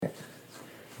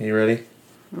You ready?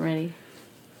 I'm ready.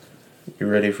 You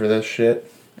ready for this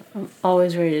shit? I'm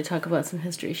always ready to talk about some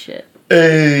history shit.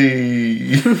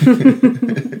 Hey!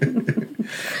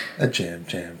 A jam,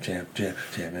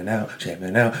 jamming out, jam.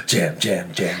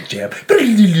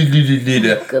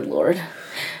 Good Lord.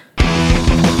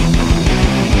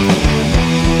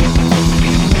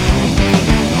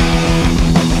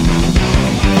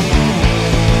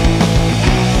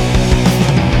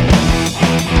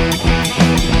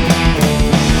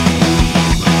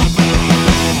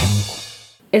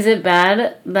 Is it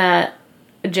bad that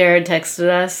Jared texted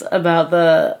us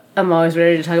about I'm always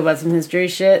ready to talk about some history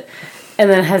shit, and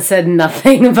then has said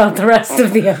nothing about the rest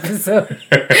of the episode?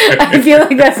 I feel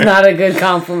like that's not a good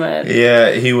compliment.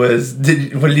 Yeah, he was...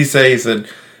 what did he say? He said...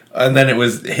 And then it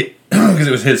was... Because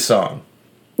it was his song.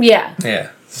 Yeah.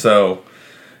 Yeah. So,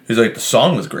 he was like, the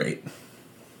song was great.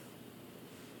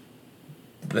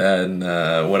 Then,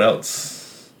 what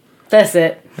else? That's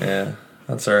it. Yeah,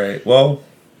 that's alright.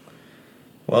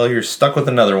 Well, you're stuck with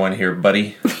another one here,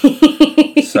 buddy.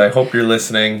 So I hope you're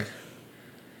listening.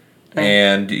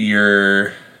 And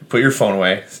put your phone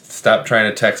away. Stop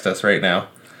trying to text us right now.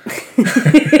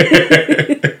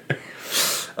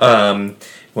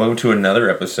 Welcome to another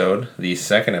episode, the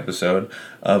second episode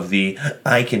of the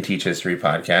I Can Teach History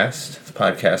podcast. The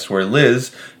podcast where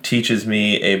Liz teaches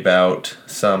me about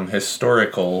some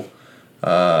historical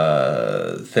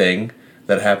thing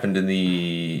that happened in the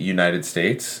United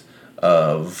States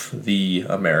of the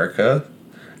America.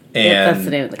 And Yep, that's the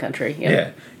name of the country. Yep.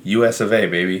 Yeah, U.S. of A,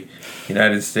 baby.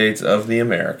 United States of the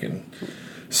American.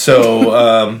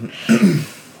 So,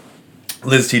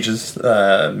 Liz teaches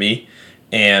me,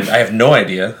 and I have no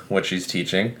idea what she's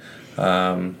teaching.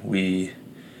 We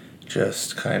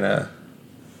just kind of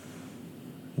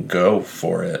go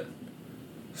for it.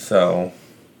 So,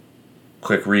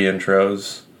 quick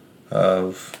re-intros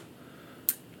of...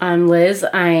 I'm Liz.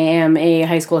 I am a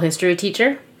high school history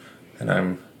teacher. And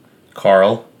I'm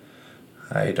Carl.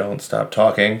 I don't stop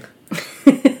talking.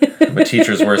 I'm a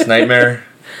teacher's worst nightmare.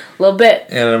 A little bit.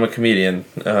 And I'm a comedian.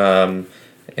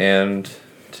 And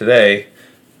today,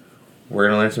 we're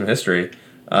going to learn some history.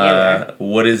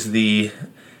 What is the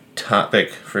topic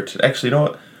for today? Actually, you know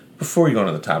what? Before we go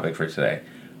into the topic for today,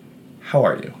 how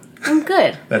are you? I'm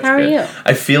good. That's How are good. you?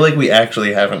 I feel like we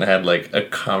actually haven't had like a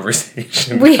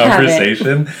conversation.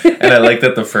 Haven't. And I like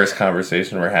that the first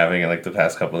conversation we're having in like the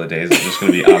past couple of days is just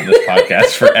going to be on this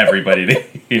podcast for everybody to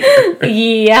hear.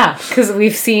 Yeah, because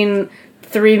we've seen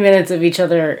 3 minutes of each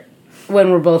other when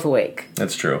we're both awake.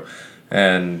 That's true.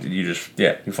 And you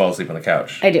fall asleep on the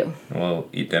couch. I do. And we'll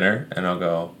eat dinner, and I'll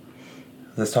go,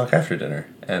 let's talk after dinner.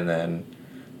 And then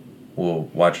we'll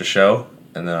watch a show,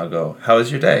 and then I'll go, how was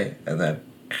your day? And then...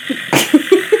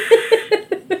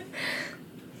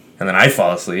 and then I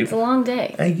fall asleep. It's a long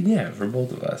day. Yeah, for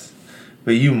both of us.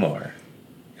 But you more.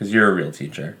 Because you're a real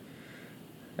teacher.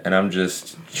 And I'm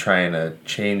just trying to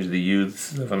change the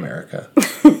youths of America.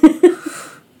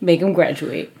 Make them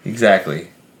graduate. Exactly.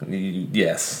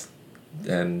 Yes.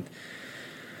 And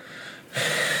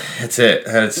that's it.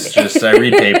 It's just, I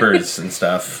read papers and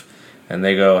stuff. And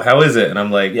they go, how is it? And I'm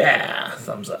like, yeah,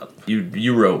 thumbs up.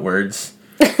 You wrote words.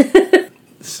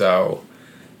 So,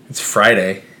 it's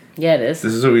Friday. Yeah, it is.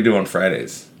 This is what we do on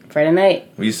Fridays. Friday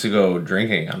night. We used to go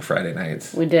drinking on Friday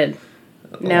nights. We did.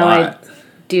 A Now lot. I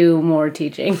do more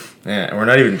teaching. Yeah, and we're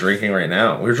not even drinking right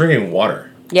now. We're drinking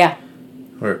water. Yeah.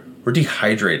 We're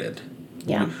dehydrated.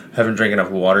 Yeah. We haven't drank enough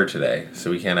water today,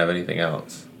 so we can't have anything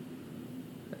else.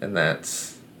 And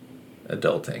that's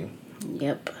adulting.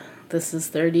 Yep. This is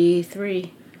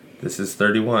 33. This is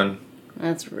 31.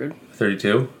 That's rude.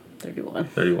 32? 31.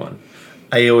 31.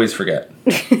 I always forget.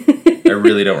 I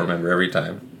really don't remember every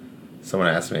time someone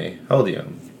asks me, how old are you?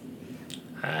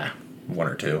 1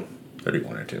 or 2.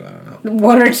 31 or 2, I don't know.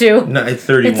 1 or 2? No, it's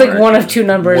 31. It's like one of two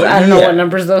numbers. I don't know what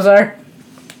numbers those are.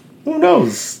 Who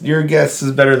knows? Your guess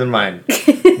is better than mine.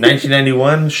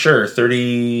 1991? Sure,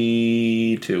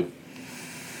 32.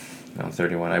 No,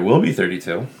 31. I will be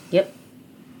 32. Yep.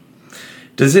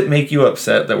 Does it make you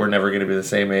upset that we're never going to be the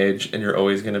same age and you're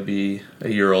always going to be a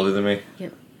year older than me?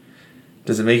 Yep.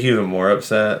 Does it make you even more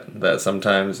upset that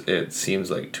sometimes it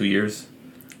seems like 2 years?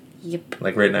 Yep.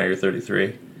 Like right now you're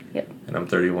 33. Yep. And I'm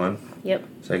 31. Yep.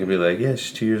 So I could be like, yeah,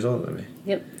 she's 2 years older than me.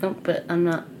 Yep. No, but I'm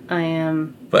not. I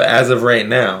am. But as of right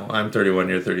now, I'm 31,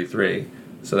 you're 33.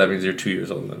 So that means you're 2 years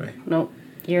older than me. Nope.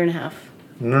 Year and a half.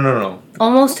 No.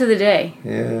 Almost to the day.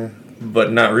 Yeah.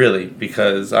 But not really,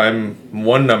 because I'm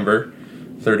one number,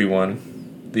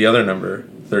 31, the other number,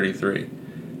 33.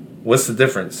 What's the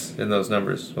difference in those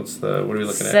numbers? What are we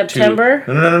looking at? September?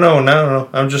 No.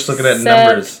 I'm just looking at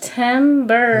numbers.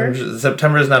 September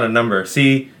is not a number.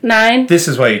 See? 9. This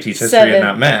is why you teach history 7. and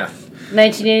not math.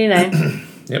 1989.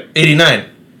 Yep. 89.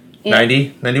 Yeah.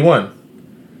 90. 91.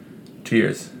 2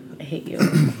 years. I hate you.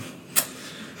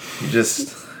 You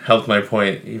just helped my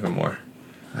point even more.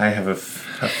 I have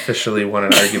officially won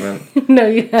an argument. No,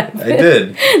 you haven't. I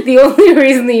did. The only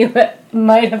reason that you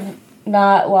might have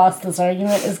not lost this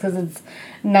argument is because it's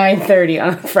 9:30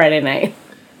 on a Friday night.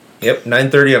 Yep,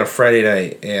 9:30 on a Friday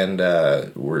night, and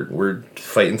we're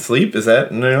fighting sleep. Is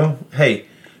that Hey,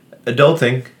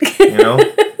 adulting,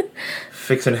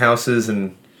 fixing houses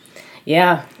and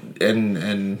yeah,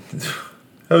 and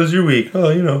how was your week?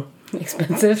 Oh,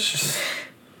 expensive.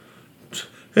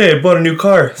 Hey, I bought a new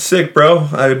car. Sick, bro.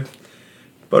 I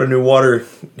bought a new water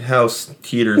house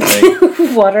heater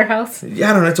thing. Water house? Yeah,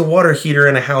 I don't know. It's a water heater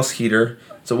and a house heater.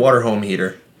 It's a water home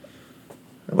heater.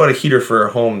 I bought a heater for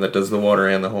a home that does the water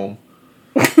and the home.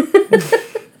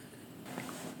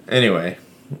 Anyway.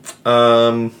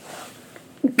 What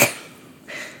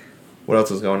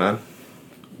else is going on?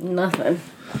 Nothing.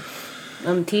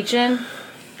 I'm teaching.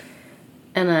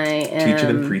 And I am... Teaching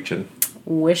and preaching.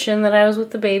 Wishing that I was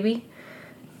with the baby.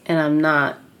 And I'm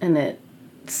not. And it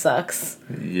sucks.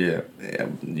 Yeah.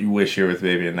 You wish you were with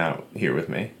baby and not here with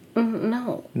me.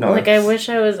 No. Like, I wish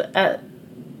I was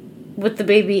with the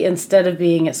baby instead of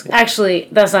being at school. Actually,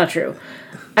 that's not true.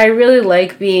 I really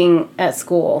like being at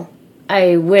school.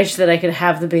 I wish that I could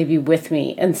have the baby with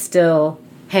me and still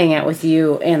hang out with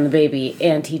you and the baby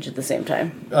and teach at the same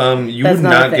time. You would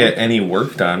not get any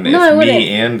work done if me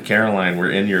and Caroline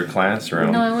were in your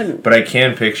classroom. No, I wouldn't. But I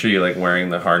can picture you, like, wearing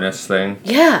the harness thing.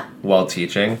 Yeah. While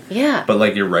teaching. Yeah. But,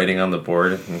 like, you're writing on the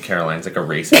board and Caroline's, like,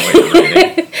 erasing what you're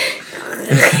writing.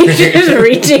 You're just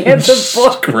reaching at the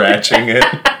board. Scratching it.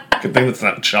 Good thing it's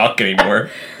not chalk anymore.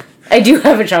 I do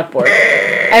have a chalkboard.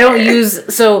 I don't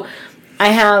use... So, I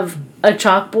have a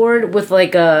chalkboard with,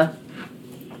 like,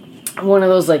 one of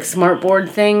those, like, smartboard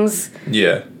things.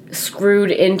 Yeah. Screwed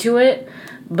into it.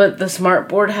 But the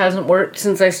smartboard hasn't worked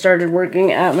since I started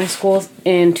working at my school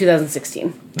in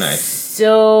 2016. Nice.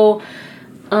 So,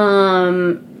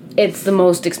 it's the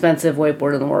most expensive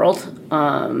whiteboard in the world.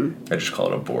 I just call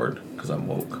it a board because I'm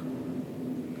woke.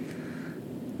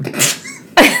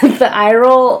 The eye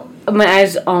roll, my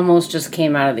eyes almost just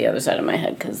came out of the other side of my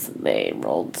head because they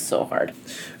rolled so hard.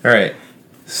 All right.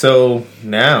 So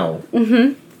now,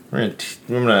 I'm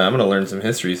gonna learn some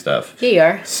history stuff. Here you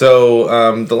are.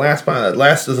 So the last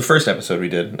is the first episode we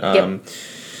did. Yep.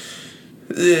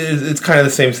 It's kind of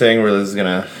the same thing where Liz is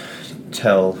gonna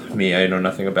tell me I know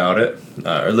nothing about it,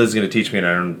 or Liz is gonna teach me and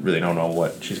I don't know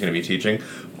what she's gonna be teaching.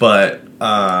 But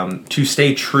to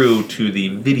stay true to the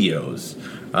videos,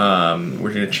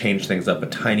 we're gonna change things up a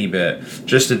tiny bit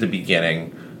just at the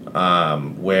beginning,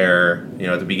 where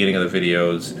at the beginning of the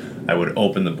videos I would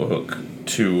open the book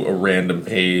to a random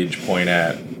page, point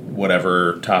at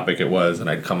whatever topic it was, and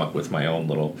I'd come up with my own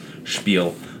little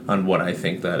spiel on what I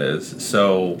think that is.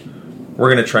 So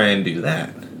we're going to try and do that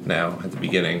now at the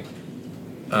beginning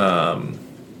of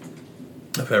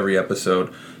every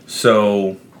episode.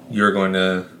 So you're going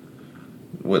to...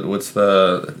 What's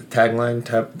the tagline?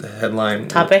 The headline?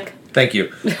 Topic? Thank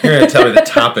you. You're going to tell me the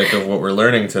topic of what we're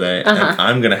learning today, and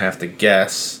I'm going to have to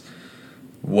guess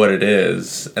what it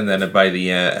is, and then by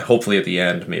the end, hopefully at the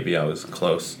end, maybe I was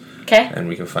close. Okay. And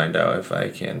we can find out if I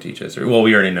can teach history. Well,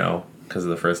 we already know because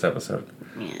of the first episode.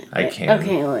 Yeah. I can.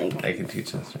 Okay, like... I can teach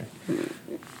history.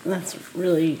 That's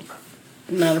really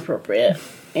not appropriate,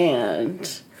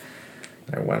 and...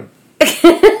 I won.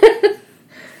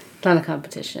 Not a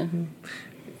competition.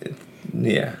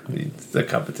 Yeah, it's a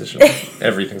competition.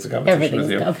 Everything's a competition. Everything's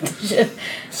a competition.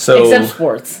 So, except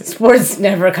sports. Sports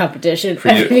never a competition.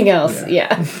 Everything else,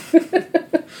 yeah.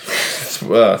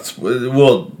 Well,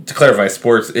 to clarify,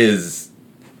 sports is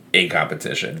a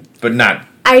competition, but not...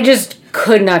 I just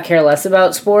could not care less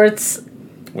about sports.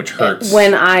 Which hurts.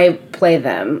 When I play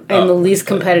them. I'm the least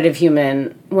competitive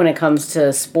human when it comes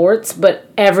to sports, but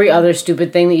every other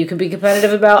stupid thing that you could be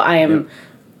competitive about, I am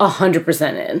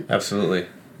 100% in. Absolutely.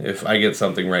 If I get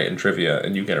something right in trivia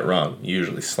and you get it wrong, you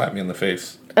usually slap me in the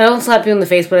face. I don't slap you in the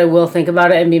face, but I will think about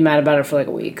it and be mad about it for like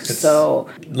a week. So,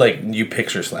 like, you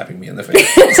picture slapping me in the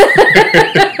face.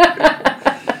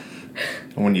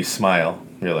 And when you smile,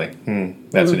 you're like,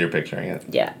 that's when you're picturing it.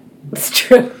 Yeah, it's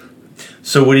true.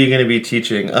 So what are you going to be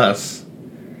teaching us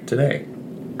today?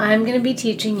 I'm going to be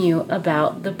teaching you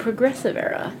about the Progressive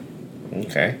Era.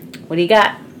 Okay. What do you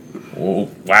got?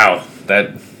 Oh, wow.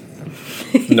 That...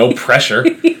 No pressure.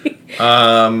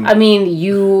 I mean,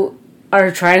 you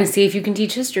are trying to see if you can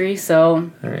teach history,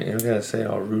 so... Alright, you don't gotta say it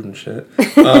all rude and shit.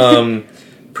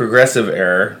 Progressive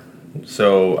era.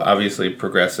 So, obviously,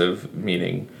 progressive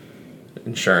meaning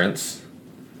insurance.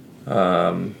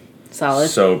 Solid.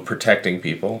 So, protecting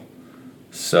people.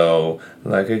 So,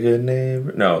 like a good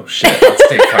neighbor. No, shit. That's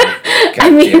State Farm.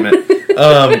 God damn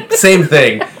it. Same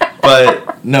thing.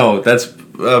 But, no, that's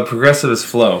progressive is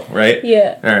flow, right?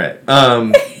 Yeah. Alright.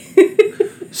 That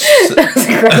was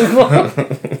incredible.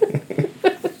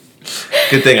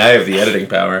 Good thing I have the editing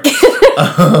power.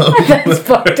 That's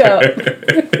fucked up.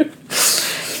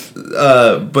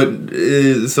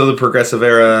 So the progressive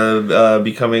era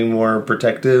becoming more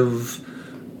protective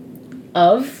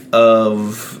Of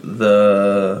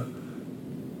the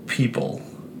people.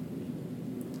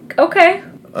 Okay.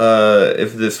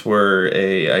 If this were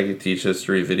a I could teach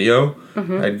history video,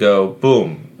 I'd go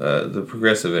boom, the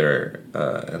progressive era,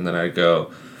 and then I'd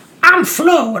go, I'm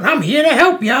Flo, and I'm here to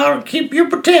help y'all and keep you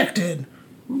protected.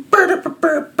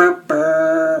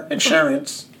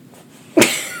 Insurance.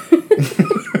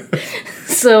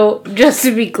 So, just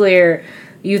to be clear,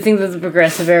 you think that the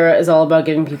progressive era is all about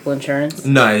giving people insurance?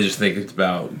 No, I just think it's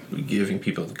about giving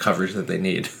people the coverage that they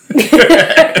need.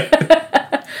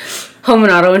 Home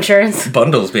and auto insurance?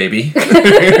 Bundles, baby.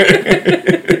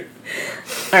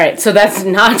 Alright, so that's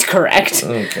not correct.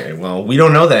 Okay, well, we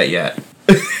don't know that yet.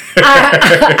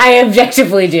 I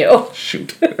objectively do.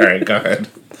 Shoot. Alright, go ahead.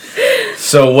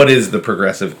 So, what is the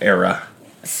progressive era?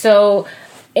 So,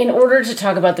 in order to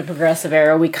talk about the progressive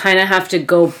era, we kind of have to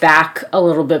go back a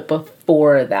little bit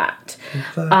before that.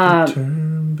 If I could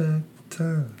turn back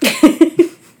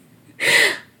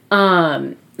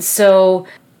time. So,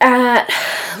 at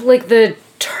like the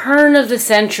turn of the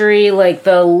century, like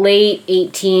the late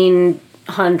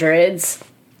 1800s,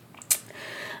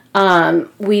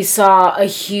 we saw a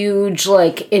huge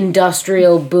like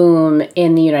industrial boom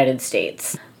in the United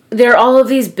States. There are all of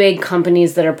these big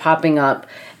companies that are popping up,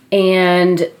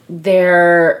 and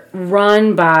they're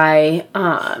run by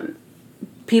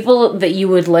people that you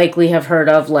would likely have heard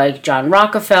of, like John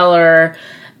Rockefeller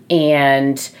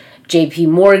and J.P.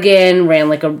 Morgan ran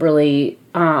like a really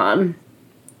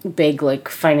big like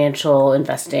financial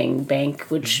investing bank,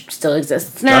 which still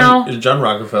exists now. Is John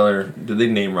Rockefeller, did they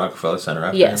name Rockefeller Center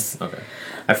after Yes. him? Okay.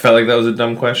 I felt like that was a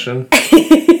dumb question.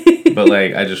 But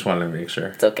like, I just wanted to make sure.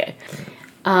 It's okay.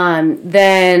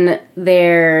 Then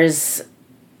there's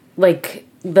like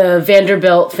the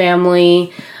Vanderbilt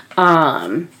family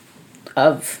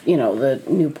of, you know, the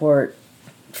Newport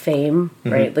fame,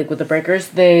 right? Like with the Breakers.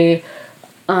 They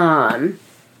Cornelius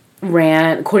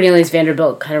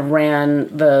Vanderbilt kind of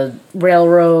ran the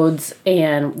railroads,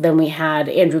 and then we had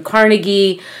Andrew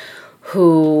Carnegie,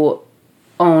 who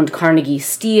owned Carnegie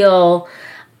Steel.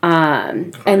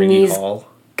 And these Hall.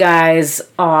 guys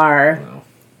are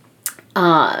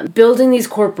building these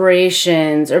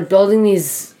corporations or building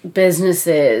these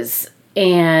businesses,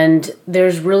 and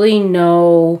there's really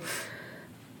no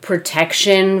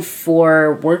protection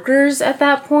for workers at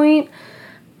that point.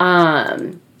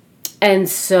 And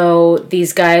so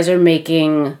these guys are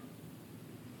making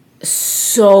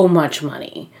so much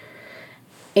money.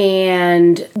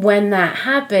 And when that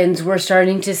happens, we're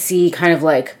starting to see kind of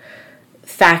like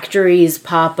factories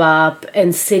pop up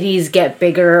and cities get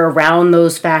bigger around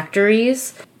those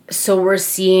factories. So we're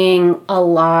seeing a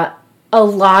lot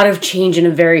of change in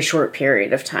a very short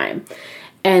period of time.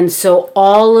 And so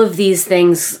all of these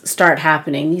things start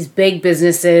happening. These big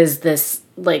businesses, this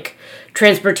like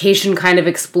transportation kind of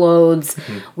explodes.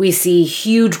 We see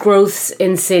huge growths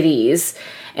in cities,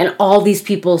 and all these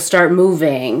people start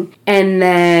moving. And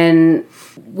then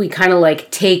we kind of like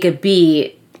take a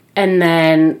beat. And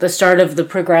then the start of the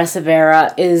progressive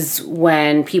era is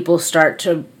when people start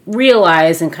to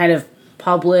realize and kind of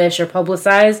publish or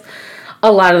publicize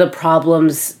a lot of the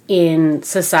problems in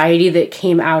society that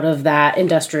came out of that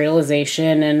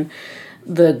industrialization and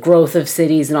the growth of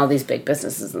cities and all these big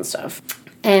businesses and stuff.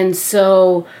 And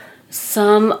so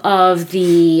some of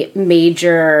the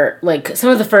major, like some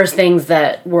of the first things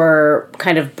that were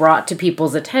kind of brought to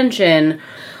people's attention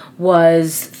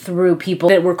was through people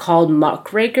that were called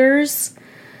muckrakers.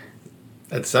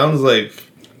 It sounds like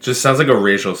a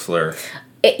racial slur.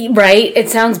 Right? It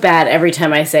sounds bad every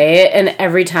time I say it, and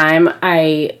every time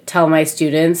I tell my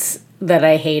students that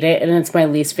I hate it, and it's my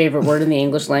least favorite word in the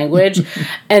English language,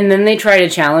 and then they try to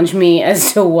challenge me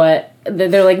as to what...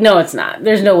 They're like, no, it's not.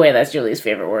 There's no way that's your least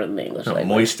favorite word in the English language.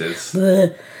 Moist is.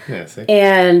 Yeah, see?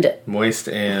 And... Moist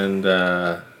and,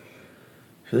 I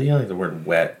feel like you like the word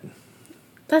wet.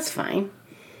 That's fine.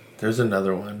 There's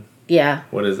another one. Yeah.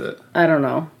 What is it? I don't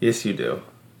know. Yes, you do.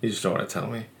 You just don't want to tell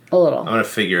me. A little. I'm going to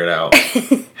figure it out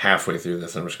halfway through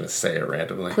this. I'm just going to say it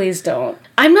randomly. Please don't.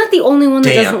 I'm not the only one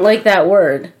that doesn't like that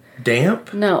word.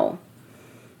 Damp? No.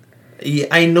 Yeah,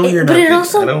 I know you're not. But it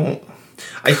also... I don't...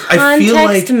 I feel like...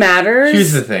 Context matters.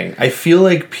 Here's the thing. I feel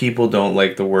like people don't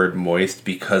like the word moist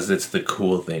because it's the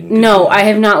cool thing. No, I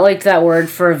have not liked that word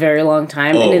for a very long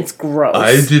time, and it's gross.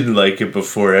 I didn't like it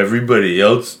before everybody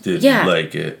else didn't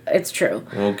like it. It's true.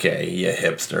 Okay, you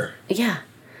hipster. Yeah.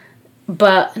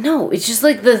 But, no, it's just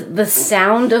like the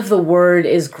sound of the word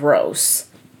is gross.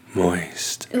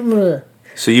 Moist. Ugh.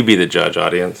 So you be the judge,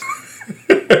 audience.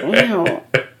 Ew.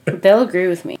 They'll agree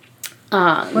with me.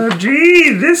 Oh, gee,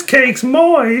 this cake's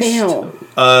moist. Ew.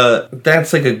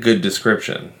 That's like a good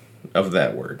description of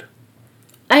that word.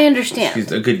 I understand.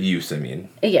 It's a good use, I mean.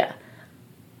 Yeah.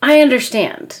 I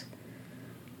understand.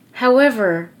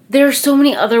 However, there are so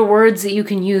many other words that you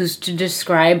can use to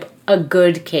describe a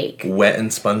good cake. Wet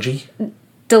and spongy?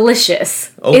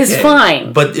 Delicious is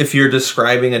fine. But if you're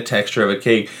describing a texture of a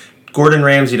cake, Gordon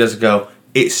Ramsay doesn't go,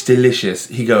 it's delicious.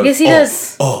 He goes, yes, he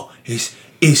does. Oh,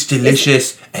 it's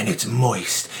delicious and it's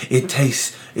moist. It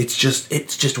tastes, it's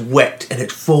just wet and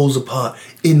it falls apart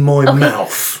in my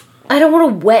mouth. I don't want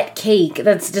a wet cake.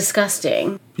 That's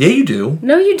disgusting. Yeah, you do.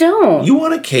 No, you don't. You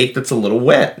want a cake that's a little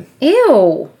wet.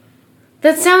 Ew.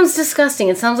 That sounds disgusting.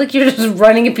 It sounds like you're just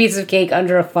running a piece of cake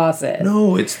under a faucet.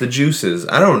 No, it's the juices.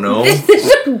 I don't know.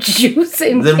 There's no juice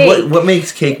in then cake. what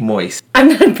makes cake moist? I'm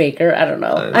not a baker. I don't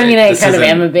know. I mean, I kind of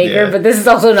am a baker, but this is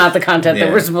also not the content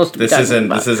that we're supposed to be talking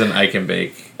about. This isn't I Can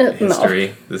Bake history.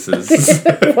 No. This is...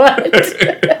 What?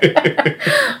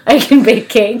 I can bake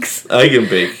cakes. I Can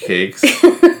Bake Cakes.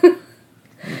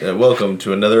 Welcome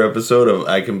to another episode of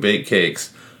I Can Bake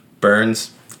Cakes.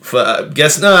 Burns?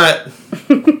 Guess not.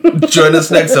 Join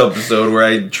us next episode where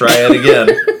I try it again.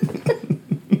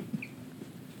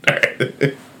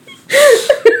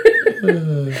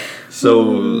 Alright.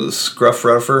 So, Scruff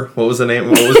Ruffer, what was the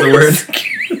name? What was the word?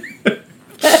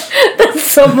 That's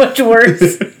so much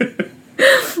worse.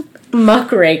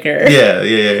 Muckraker.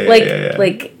 Yeah.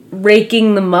 Like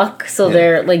raking the muck, so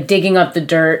they're like digging up the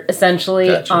dirt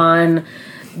essentially on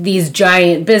these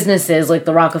giant businesses like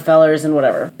the Rockefellers and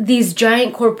whatever. These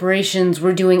giant corporations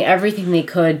were doing everything they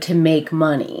could to make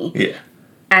money. Yeah.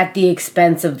 At the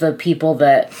expense of the people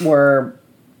that were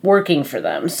working for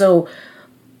them. So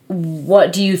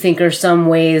what do you think are some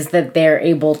ways that they're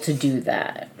able to do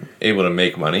that? Able to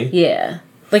make money? Yeah.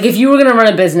 Like if you were going to run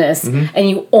a business and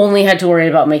you only had to worry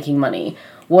about making money,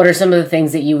 what are some of the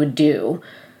things that you would do?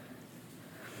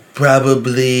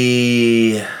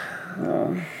 Probably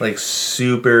like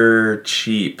super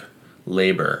cheap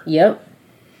labor. Yep.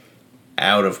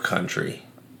 Out of country.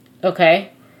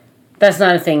 Okay. That's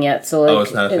not a thing yet. So like,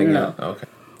 it's not a thing no. yet? Okay.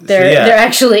 They're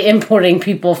actually importing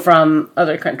people from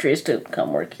other countries to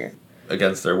come work here.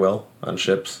 Against their will on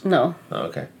ships? No. Oh,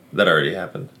 okay. That already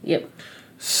happened. Yep.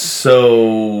 So,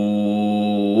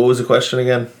 what was the question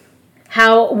again?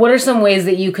 What are some ways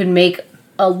that you could make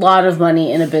a lot of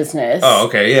money in a business? Oh,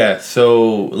 okay, yeah.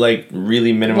 So, like,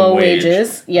 really minimum low wage.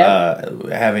 Wages, yep.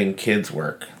 Having kids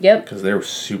work. Yep. Because they're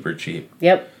super cheap.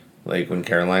 Yep. Like, when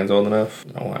Caroline's old enough,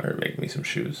 I want her to make me some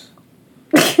shoes.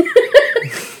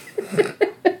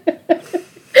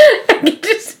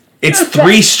 It's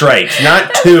 3 stripes,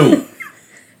 not 2.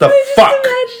 The fuck?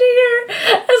 Imagining her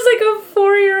as like a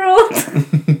 4-year-old.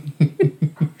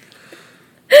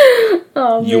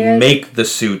 Oh, You man. make the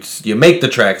suits. You make the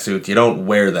tracksuits. You don't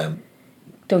wear them.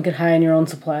 Don't get high on your own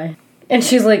supply. And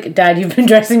she's like, Dad, you've been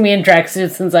dressing me in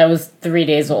tracksuits since I was 3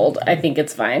 days old. I think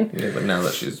it's fine. Yeah, but now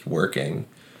that she's working,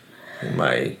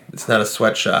 it's not a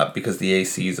sweatshop because the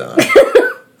AC's on.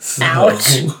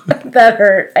 Ouch. That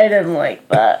hurt. I didn't like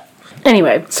that.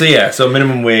 Anyway. So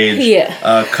minimum wage.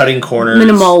 Yeah. Cutting corners.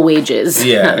 Minimal wages.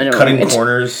 Yeah, cutting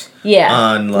corners. Yeah.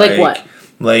 On like what?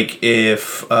 Like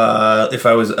if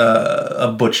I was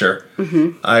a butcher,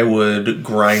 I would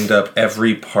grind up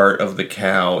every part of the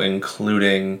cow,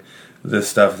 including the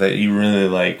stuff that you really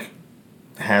like,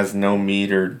 has no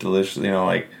meat or delicious,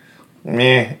 like,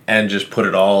 meh, and just put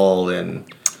it all in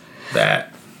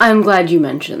that. I'm glad you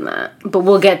mentioned that, but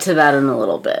we'll get to that in a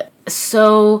little bit.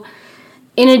 So,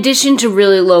 in addition to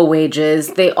really low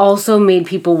wages, they also made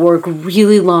people work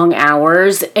really long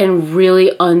hours and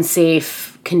really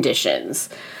unsafe conditions.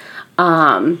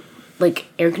 Like,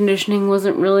 air conditioning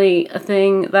wasn't really a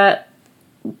thing that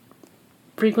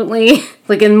frequently,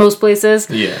 like in most places.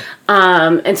 Yeah.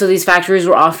 And so these factories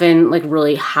were often, like,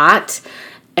 really hot,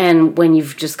 and when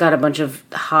you've just got a bunch of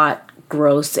hot,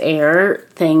 gross air,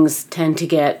 things tend to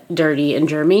get dirty and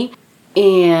germy.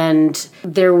 And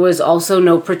there was also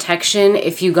no protection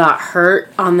if you got hurt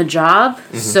on the job.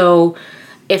 So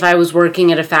if I was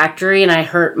working at a factory and I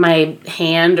hurt my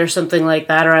hand or something like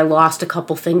that, or I lost a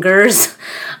couple fingers,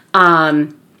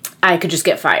 I could just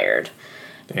get fired.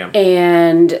 Damn.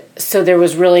 And so there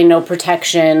was really no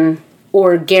protection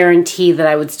or guarantee that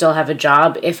I would still have a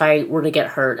job if I were to get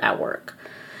hurt at work.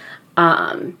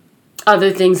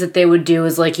 Other things that they would do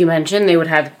is, like you mentioned, they would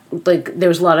have, like, there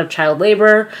was a lot of child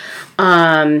labor.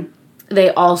 They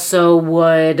also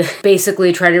would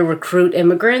basically try to recruit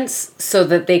immigrants so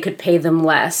that they could pay them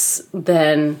less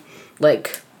than,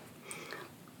 like,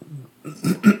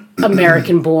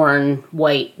 American-born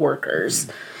white workers.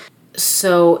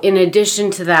 So in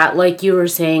addition to that, like you were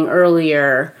saying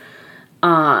earlier,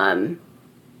 the,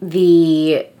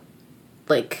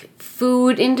 like,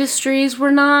 food industries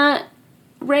were not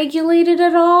regulated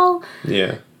at all.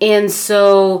 Yeah. And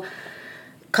so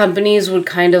companies would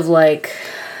kind of, like,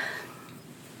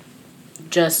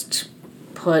 just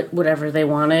put whatever they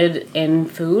wanted in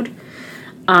food.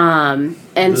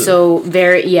 So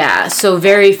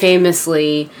very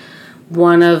famously,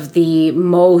 one of the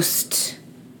most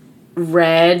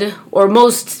read or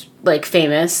most, like,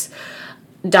 famous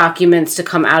documents to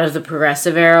come out of the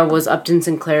Progressive era was Upton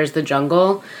Sinclair's The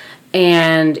Jungle.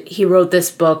 And he wrote this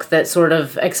book that sort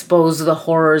of exposed the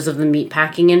horrors of the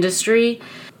meatpacking industry.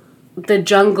 The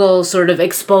Jungle sort of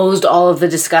exposed all of the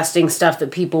disgusting stuff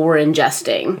that people were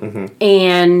ingesting. Mm-hmm.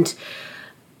 And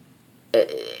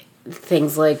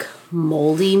things like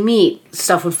moldy meat,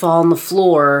 stuff would fall on the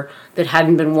floor that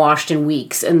hadn't been washed in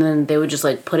weeks, and then they would just,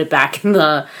 like, put it back in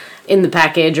the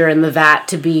package or in the vat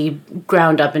to be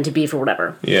ground up into beef or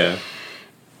whatever. Yeah.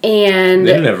 And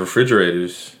they didn't have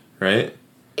refrigerators, right?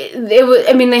 It was,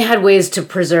 I mean, they had ways to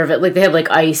preserve it. Like, they had,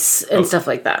 like, ice and stuff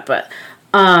like that. But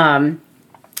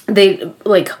they,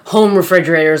 like, home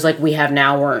refrigerators like we have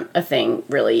now weren't a thing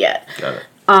really yet. Got it.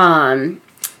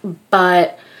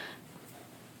 But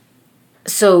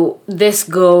so this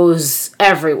goes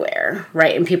everywhere,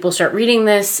 right? And people start reading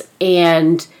this,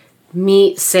 and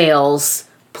meat sales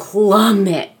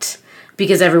plummet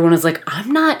because everyone is like,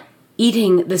 I'm not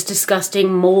eating this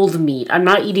disgusting mold meat. I'm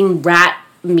not eating rat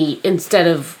meat instead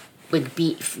of, like,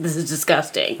 beef. This is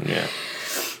disgusting. Yeah.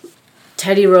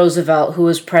 Teddy Roosevelt, who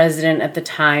was president at the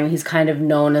time, he's kind of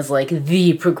known as, like,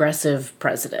 the progressive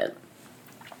president.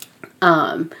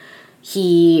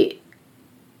 He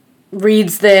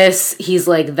reads this, he's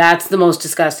like, that's the most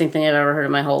disgusting thing I've ever heard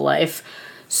in my whole life.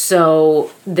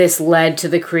 So this led to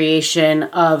the creation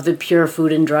of the Pure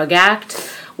Food and Drug Act,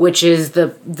 which is the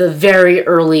very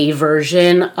early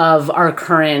version of our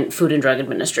current Food and Drug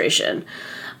Administration.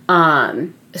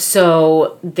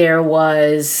 So there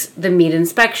was the Meat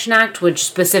Inspection Act, which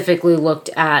specifically looked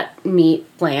at meat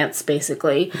plants,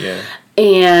 basically. Yeah.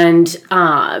 And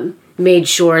made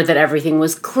sure that everything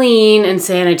was clean and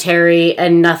sanitary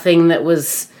and nothing that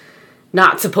was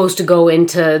not supposed to go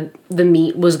into the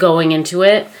meat was going into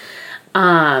it.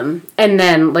 And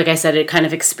then, like I said, it kind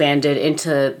of expanded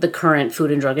into the current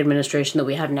Food and Drug Administration that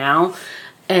we have now.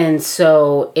 And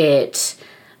so it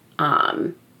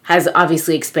has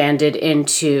obviously expanded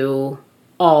into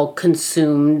all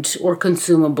consumed or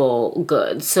consumable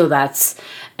goods. So that's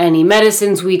any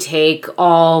medicines we take,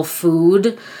 all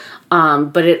food,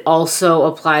 but it also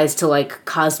applies to, like,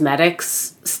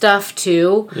 cosmetics stuff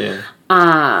too. Yeah.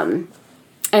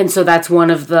 And so that's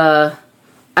one of the,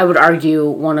 I would argue,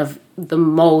 one of the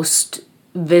most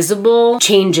visible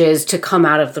changes to come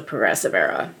out of the progressive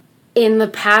era. In the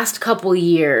past couple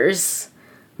years,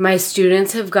 my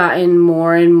students have gotten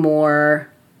more and more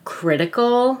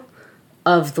critical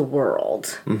of the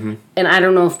world. Mm-hmm. And I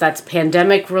don't know if that's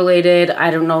pandemic related.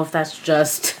 I don't know if that's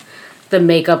just the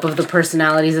makeup of the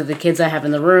personalities of the kids I have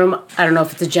in the room. I don't know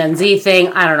if it's a Gen Z thing.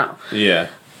 I don't know. Yeah.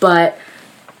 But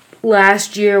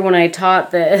last year when I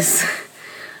taught this,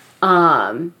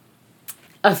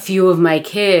 a few of my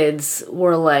kids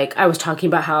were like, I was talking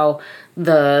about how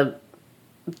the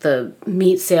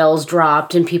meat sales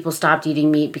dropped and people stopped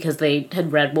eating meat because they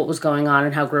had read what was going on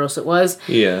and how gross it was.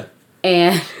 Yeah.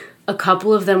 And a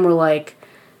couple of them were like,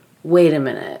 wait a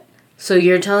minute. So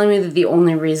you're telling me that the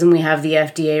only reason we have the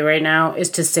FDA right now is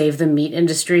to save the meat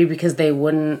industry because they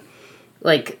wouldn't,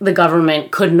 like, the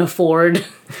government couldn't afford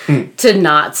to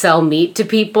not sell meat to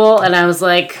people? And I was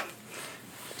like,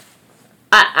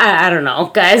 I don't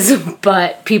know, guys,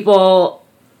 but people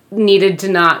needed to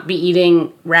not be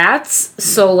eating rats.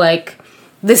 So, like,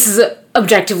 this is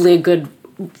objectively a good,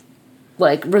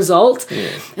 like, result. Yeah.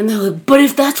 And they're like, but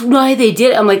if that's why they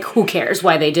did it, I'm like, who cares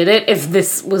why they did it if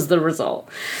this was the result?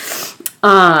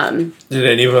 Did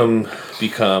any of them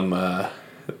become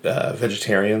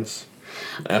vegetarians?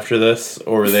 after this?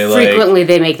 Or were they like... Frequently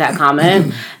they make that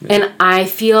comment. And I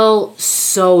feel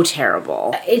so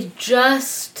terrible. It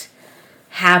just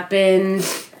happened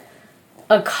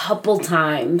a couple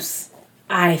times.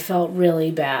 I felt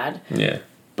really bad. Yeah.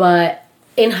 But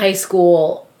in high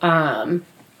school, we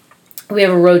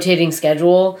have a rotating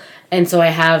schedule. And so I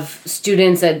have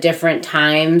students at different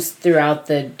times throughout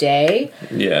the day.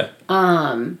 Yeah.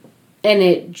 And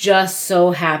it just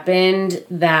so happened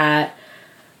that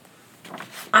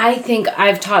I think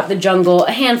I've taught the jungle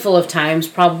a handful of times,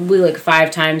 probably like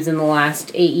 5 times in the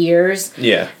last 8 years.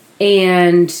 Yeah.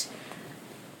 And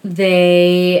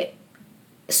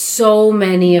so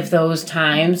many of those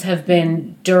times have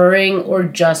been during or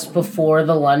just before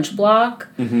the lunch block.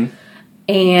 Mm-hmm.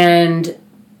 And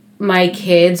my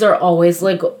kids are always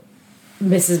like,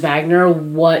 Mrs. Wagner,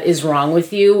 what is wrong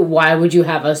with you? Why would you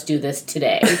have us do this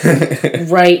today?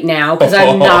 Right now? Because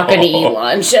I'm not going to eat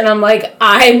lunch. And I'm like,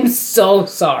 I'm so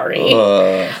sorry.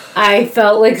 I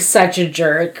felt like such a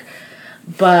jerk.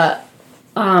 But,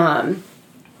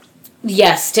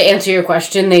 yes, to answer your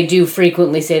question, they do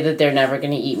frequently say that they're never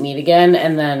going to eat meat again.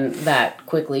 And then that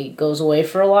quickly goes away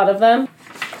for a lot of them.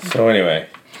 So anyway.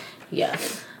 Yeah.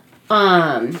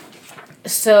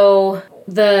 So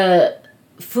the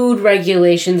food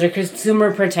regulations or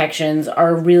consumer protections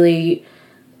are really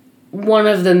one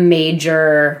of the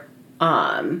major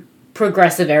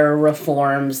progressive era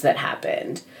reforms that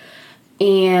happened.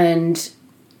 And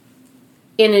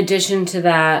in addition to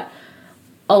that,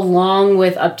 along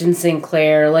with Upton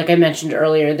Sinclair, like I mentioned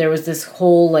earlier, there was this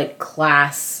whole like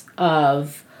class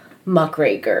of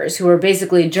muckrakers who were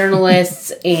basically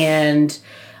journalists and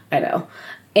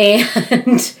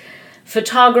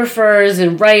photographers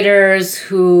and writers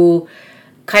who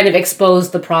kind of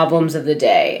exposed the problems of the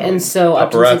day. And so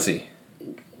paparazzi.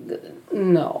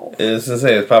 No. I was going to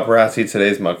say, is paparazzi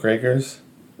today's muckrakers?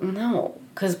 No,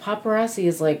 because paparazzi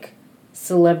is like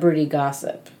celebrity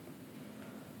gossip.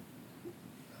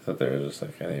 I thought they were just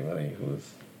like anybody who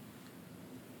was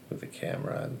with a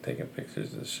camera and taking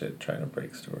pictures of shit, trying to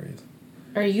break stories.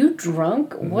 Are you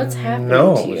drunk? What's happening to you?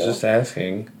 No, I was just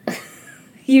asking.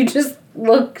 You just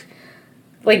look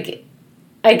like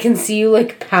I can see you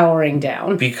like powering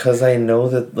down. Because I know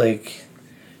that like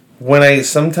when I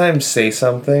sometimes say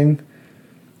something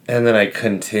and then I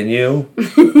continue,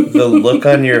 the look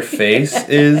on your face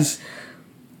is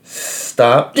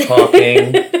stop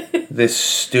talking this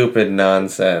stupid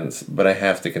nonsense, but I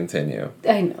have to continue.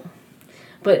 I know.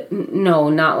 But no,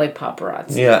 not like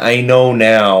paparazzi. Yeah, I know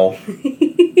now.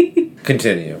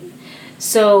 Continue.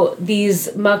 So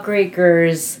these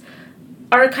muckrakers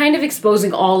are kind of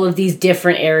exposing all of these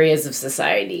different areas of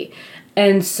society.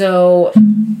 And so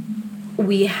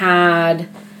we had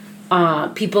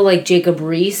people like Jacob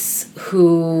Riis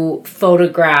who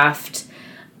photographed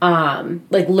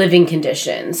like living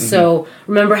conditions. Mm-hmm. So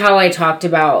remember how I talked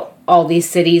about all these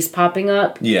cities popping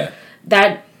up? Yeah.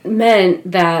 That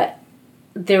meant that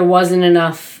there wasn't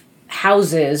enough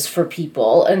houses for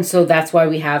people, and so that's why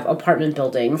we have apartment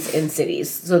buildings in cities,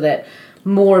 so that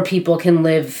more people can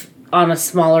live on a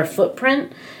smaller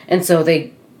footprint. And so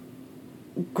they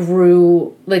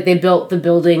grew, like they built the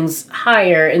buildings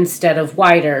higher instead of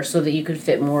wider so that you could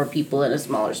fit more people in a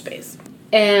smaller space.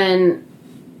 And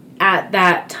at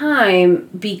that time,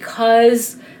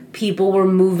 because people were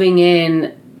moving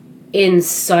in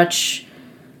such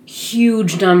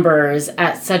huge numbers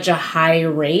at such a high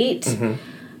rate, mm-hmm.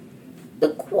 the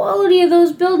quality of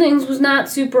those buildings was not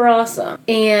super awesome.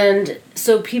 And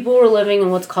so people were living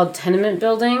in what's called tenement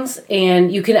buildings,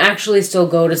 and you can actually still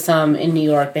go to some in New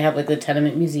York. They have like the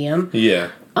tenement museum. Yeah.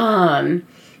 And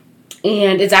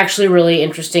it's actually really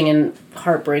interesting and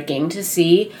heartbreaking to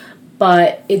see,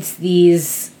 but it's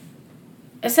these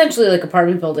essentially like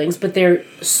apartment buildings, but they're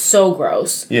so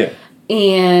gross. Yeah.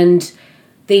 And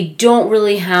they don't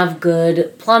really have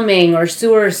good plumbing or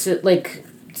sewage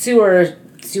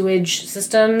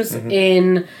systems mm-hmm.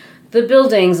 in the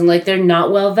buildings, and like they're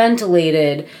not well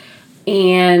ventilated.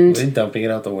 And are they dumping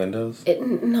it out the windows?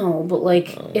 No, but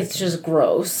like it's just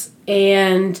gross.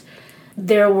 And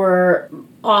there were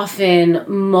often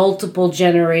multiple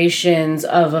generations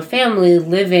of a family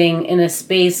living in a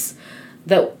space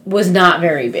that was not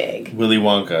very big. Willy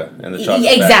Wonka and the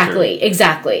Chocolate Factory.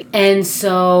 Exactly. And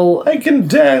so I can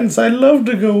dance. I love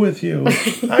to go with you.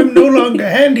 I'm no longer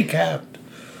handicapped.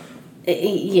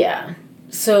 Yeah.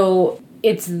 So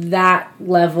it's that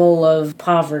level of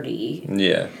poverty.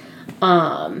 Yeah.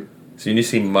 So when you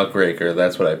see muckraker,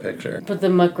 that's what I picture. But the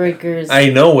muckrakers... I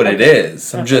know what it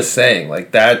is. I'm just saying,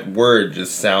 like, that word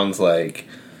just sounds like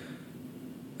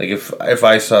if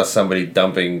I saw somebody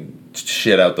dumping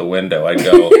shit out the window, I'd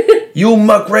go, "You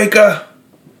muckraker!"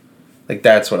 Like,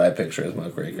 that's what I picture as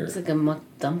muckraker. It's like a muck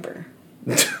dumper.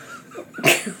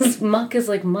 Muck is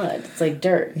like mud. It's like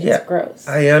dirt. It's Yeah, gross.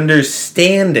 I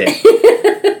understand it.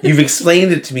 You've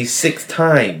explained it to me 6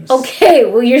 times. Okay,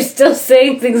 well, you're still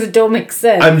saying things that don't make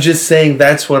sense. I'm just saying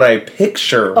that's what I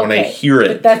picture when I hear it.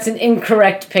 But that's an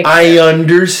incorrect picture. I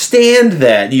understand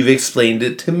that. You've explained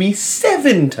it to me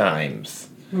 7 times.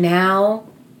 Now,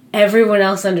 everyone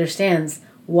else understands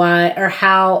why or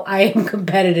how I am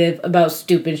competitive about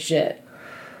stupid shit.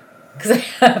 Because I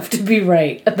have to be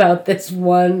right about this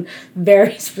one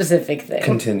very specific thing.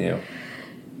 Continue.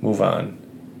 Move on.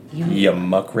 You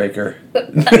muckraker.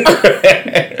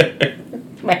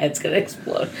 My head's gonna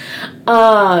explode.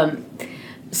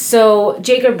 So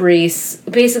Jacob Reese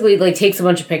basically like takes a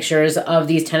bunch of pictures of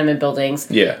these tenement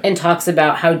buildings. Yeah. And talks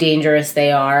about how dangerous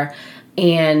they are.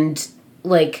 And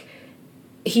like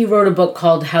he wrote a book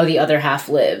called How the Other Half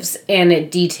Lives. And it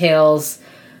details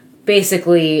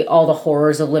basically all the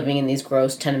horrors of living in these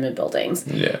gross tenement buildings.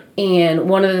 Yeah. And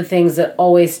one of the things that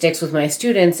always sticks with my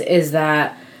students is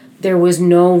that there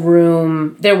wasn't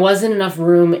enough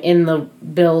room in the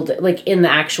like in the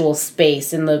actual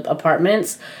space, in the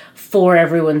apartments, for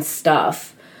everyone's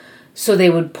stuff. So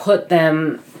they would put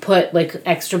like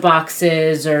extra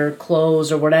boxes or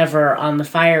clothes or whatever on the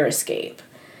fire escape.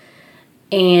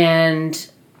 And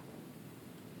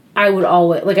I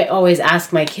always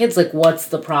ask my kids, like, what's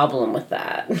the problem with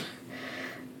that?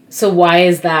 So why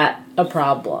is that a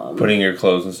problem? Putting your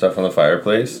clothes and stuff on the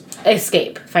fireplace?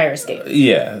 Fire escape.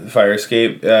 Yeah, the fire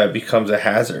escape becomes a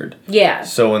hazard. Yeah.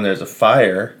 So when there's a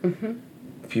fire,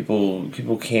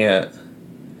 people can't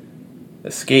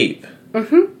escape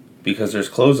because there's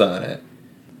clothes on it,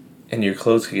 and your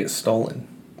clothes could get stolen.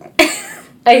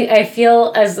 I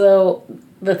feel as though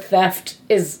the theft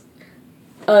is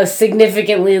a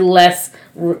significantly less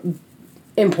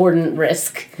important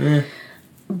risk.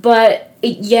 But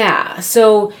yeah,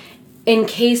 so in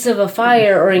case of a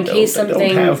fire or in case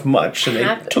something I don't have much, and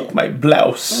they took my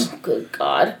blouse. Oh, good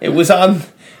God! It was on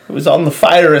the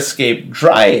fire escape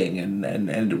drying, and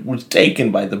it was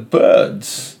taken by the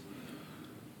birds.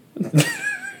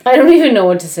 I don't even know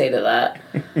what to say to that.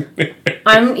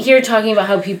 I'm here talking about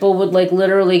how people would like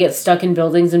literally get stuck in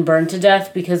buildings and burned to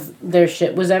death because their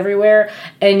shit was everywhere,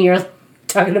 and you're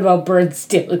talking about birds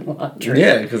stealing laundry.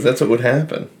 Yeah, because that's what would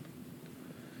happen.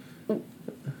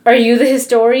 Are you the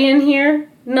historian here?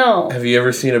 No. Have you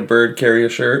ever seen a bird carry a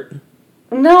shirt?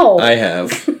 No. I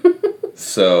have.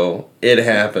 So, it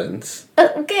happens.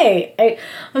 Okay.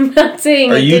 I'm not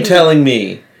saying... Are you telling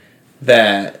me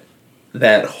that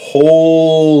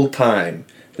whole time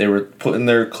they were putting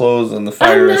their clothes on the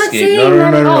fire escape?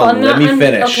 No. Let me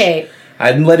finish. Okay.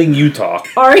 I'm letting you talk.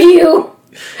 Are you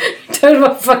talking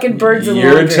about fucking birds and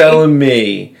laundry? You're telling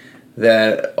me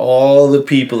that all the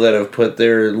people that have put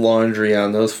their laundry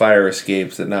on those fire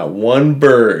escapes, that not one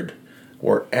bird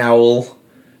or owl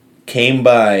came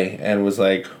by and was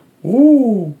like,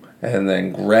 "Ooh," and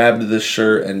then grabbed the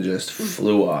shirt and just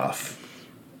flew off.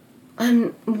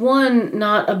 I'm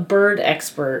not a bird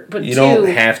expert, but you don't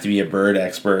have to be a bird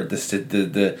expert.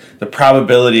 The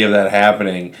probability of that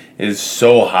happening is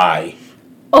so high.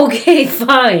 Okay,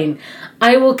 fine.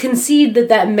 I will concede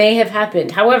that may have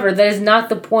happened. However, that is not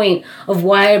the point of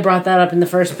why I brought that up in the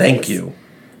first place. Thank you.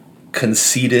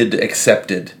 Conceded,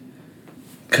 accepted.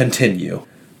 Continue.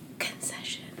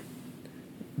 Concession.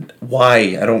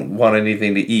 Why? I don't want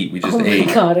anything to eat. We just ate. Oh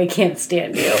my God, I can't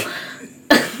stand you.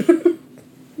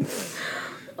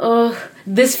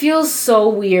 This feels so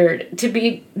weird to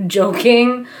be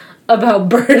joking about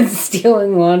birds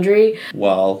stealing laundry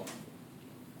while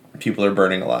people are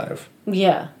burning alive.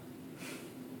 Yeah.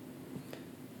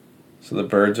 So the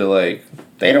birds are like,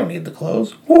 they don't need the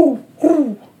clothes. Woo,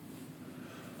 woo.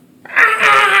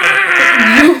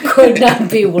 You could not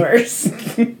be worse.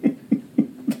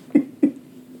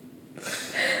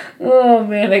 Oh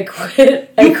man, I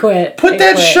quit. Put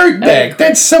that shirt back.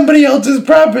 That's somebody else's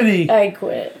property. I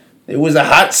quit. It was a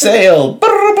hot sale.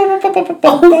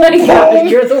 Oh my God,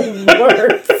 you're the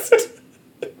worst.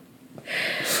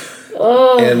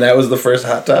 Oh. And that was the first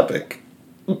hot topic.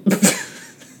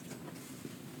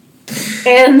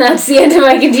 And that's the end of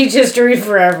I Can Teach History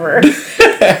Forever.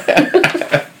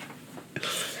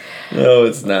 No,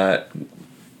 it's not.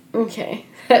 Okay.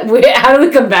 How do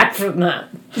we come back from that?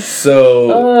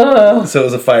 So it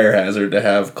was a fire hazard to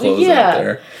have clothes out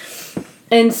there.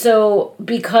 And so,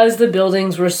 because the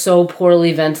buildings were so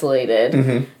poorly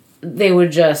ventilated, they would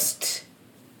just,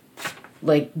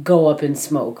 like, go up in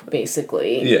smoke,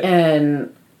 basically. Yeah.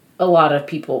 And a lot of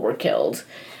people were killed.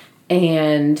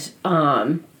 And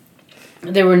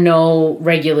there were no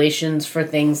regulations for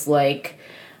things like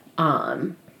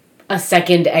a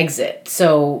second exit.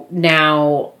 So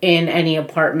now in any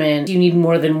apartment, you need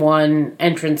more than one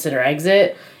entrance or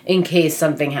exit in case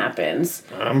something happens.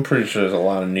 I'm pretty sure there's a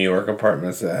lot of New York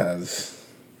apartments that has...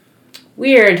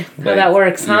 Weird how that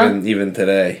works, huh? Even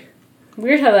today.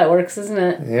 Weird how that works, isn't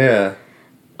it? Yeah.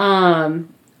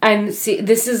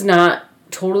 This is not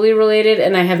totally related,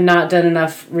 and I have not done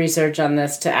enough research on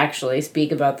this to actually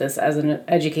speak about this as an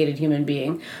educated human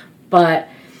being. But...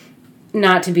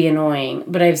 not to be annoying,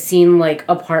 but I've seen like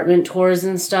apartment tours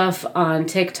and stuff on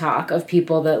TikTok of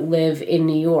people that live in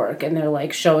New York, and they're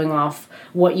like showing off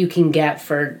what you can get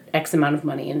for X amount of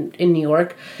money in New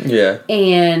York. Yeah.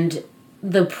 And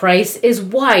the price is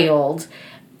wild,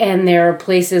 and there are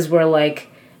places where like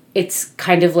it's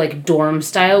kind of like dorm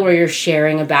style where you're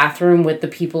sharing a bathroom with the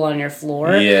people on your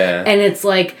floor. Yeah. And it's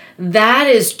like, that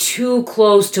is too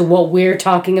close to what we're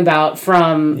talking about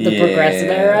from the progressive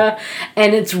era.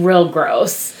 And it's real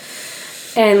gross.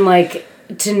 And like,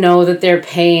 to know that they're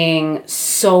paying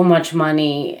so much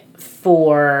money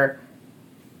for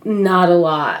not a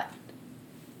lot.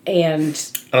 And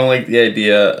I don't like the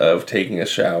idea of taking a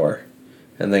shower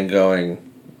and then going...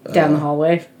 down the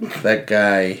hallway. That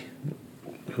guy...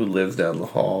 who lives down the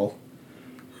hall,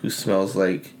 who smells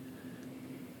like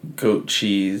goat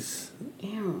cheese.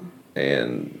 Ew.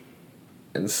 and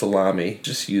salami,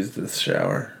 just used this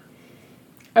shower.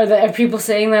 Are people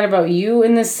saying that about you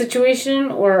in this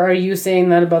situation, or are you saying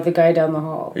that about the guy down the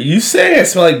hall? Are you saying I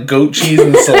smell like goat cheese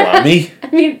and salami? I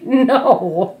mean,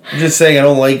 no. I'm just saying I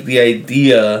don't like the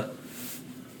idea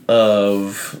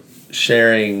of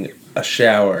sharing a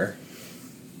shower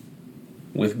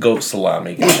with goat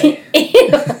salami guy.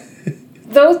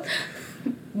 Those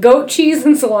goat cheese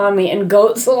and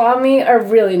goat salami are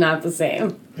really not the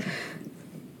same.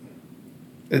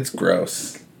 It's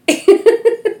gross.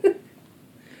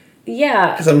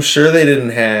 Yeah. Because I'm sure they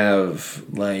didn't have,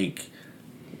 like,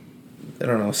 I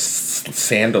don't know,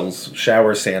 sandals,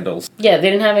 shower sandals. Yeah, they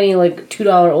didn't have any, like,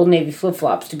 $2 Old Navy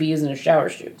flip-flops to be using as shower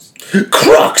shoes.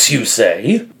 Crocs, you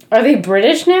say? Are they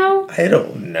British now? I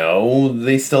don't know.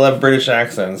 They still have British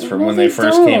accents from when they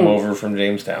first came over from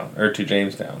Jamestown, or to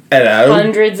Jamestown. Hello?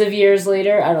 Hundreds of years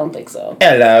later? I don't think so.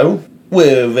 Hello?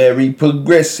 We're very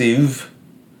progressive.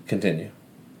 Continue.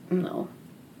 No.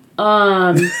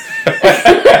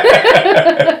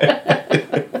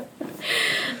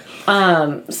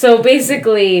 So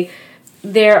basically,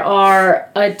 there are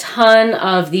a ton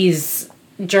of these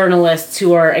journalists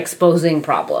who are exposing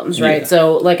problems, right? Yeah.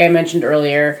 So, like I mentioned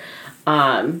earlier,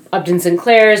 Upton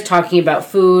Sinclair is talking about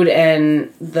food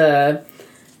and the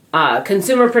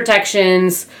consumer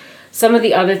protections. Some of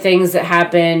the other things that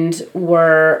happened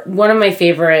were, one of my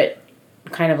favorite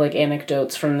kind of like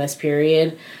anecdotes from this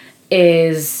period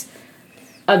is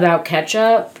about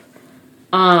ketchup,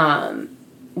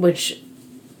 which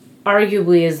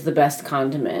arguably is the best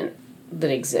condiment that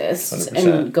exists 100%.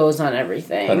 And goes on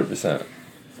everything. 100%.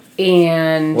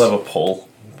 And we'll have a poll,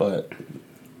 but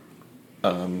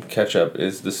ketchup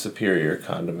is the superior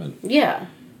condiment. Yeah.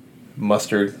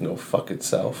 Mustard, go fuck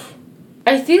itself.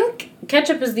 I think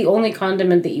ketchup is the only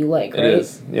condiment that you like, right? It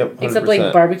is. Yep. 100%. Except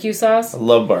like barbecue sauce? I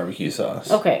love barbecue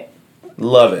sauce. Okay.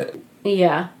 Love it.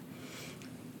 Yeah.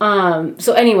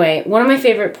 So anyway, one of my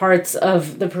favorite parts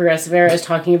of the progressive era is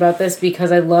talking about this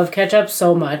because I love ketchup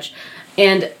so much.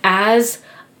 And as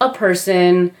a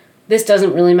person, this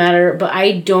doesn't really matter, but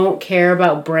I don't care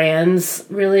about brands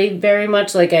really very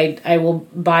much. Like, I will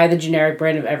buy the generic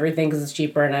brand of everything because it's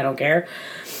cheaper and I don't care.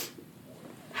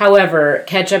 However,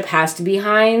 ketchup has to be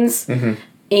Heinz, mm-hmm.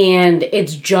 and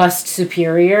it's just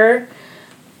superior.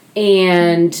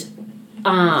 And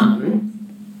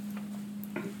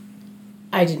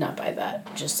I did not buy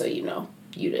that, just so you know.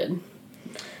 You did.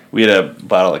 We had a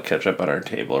bottle of ketchup on our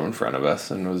table in front of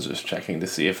us and was just checking to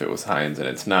see if it was Heinz, and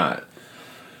it's not.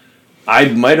 I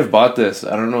might have bought this.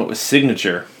 I don't know. It was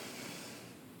Signature.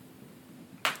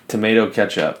 Tomato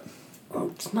ketchup.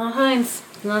 Well, it's not Heinz.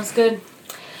 It's not as good.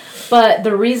 But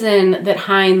the reason that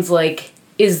Heinz, like,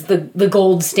 is the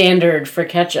gold standard for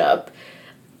ketchup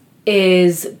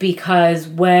is because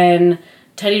when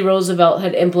Teddy Roosevelt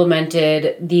had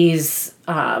implemented these,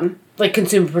 like,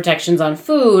 consumer protections on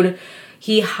food,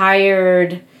 he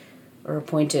hired or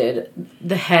appointed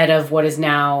the head of what is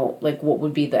now, like, what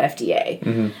would be the FDA.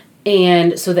 Mm-hmm.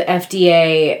 And so the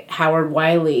FDA, Howard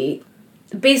Wiley,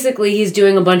 basically he's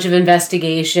doing a bunch of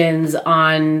investigations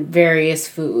on various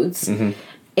foods. Mm-hmm.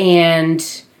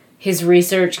 And his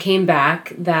research came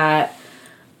back that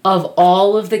of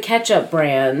all of the ketchup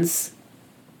brands,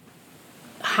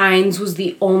 Heinz was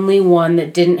the only one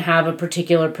that didn't have a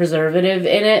particular preservative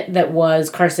in it that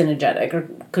was carcinogenic or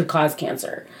could cause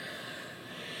cancer.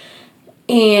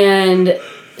 And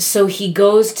so he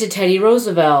goes to Teddy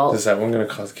Roosevelt. Is that one going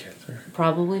to cause cancer?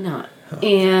 Probably not.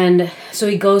 And so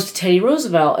he goes to Teddy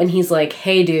Roosevelt and he's like,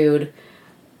 hey, dude,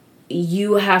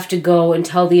 you have to go and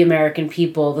tell the American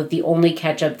people that the only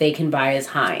ketchup they can buy is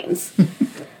Heinz.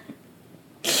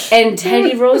 And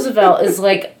Teddy Roosevelt is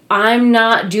like, I'm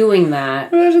not doing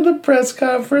that. Imagine the press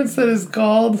conference that is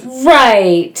called.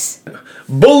 Right.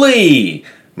 Bully!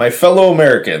 My fellow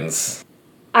Americans.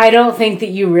 I don't think that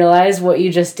you realize what you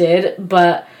just did,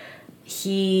 but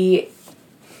he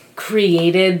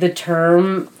created the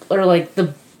term, or like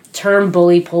the term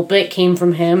bully pulpit came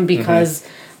from him because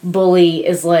bully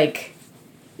is like,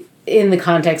 in the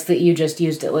context that you just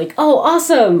used it, like, oh,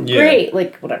 awesome, great,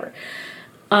 like, whatever.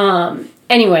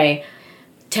 Anyway,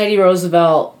 Teddy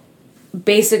Roosevelt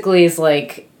basically is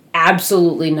like,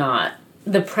 absolutely not.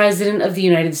 The President of the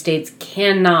United States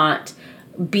cannot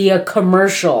be a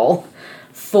commercial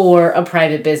for a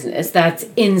private business. That's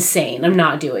insane. I'm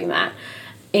not doing that.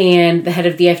 And the head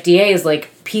of the FDA is like,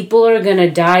 people are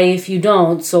gonna die if you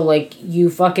don't, so, like, you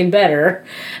fucking better.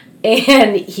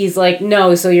 And he's like,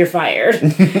 no, so you're fired.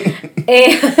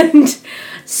 And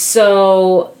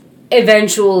so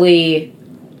eventually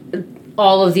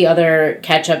all of the other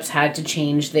ketchups had to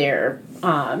change their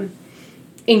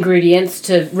ingredients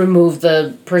to remove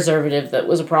the preservative that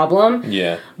was a problem.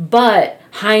 Yeah. But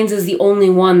Heinz is the only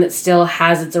one that still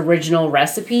has its original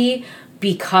recipe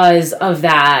because of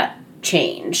that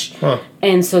change. Huh.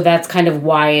 And so that's kind of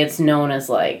why it's known as,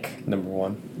 like, Number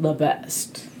one. the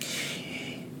best.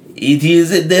 It is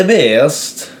the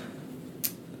best.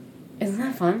 Isn't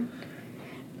that fun?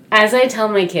 As I tell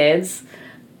my kids,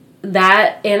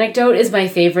 that anecdote is my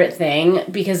favorite thing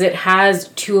because it has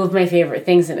two of my favorite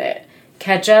things in it.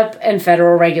 Ketchup and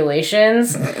federal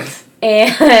regulations.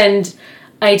 And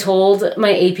I told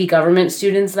my AP government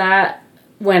students that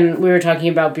when we were talking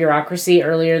about bureaucracy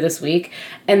earlier this week,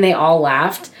 and they all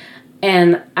laughed.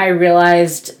 And I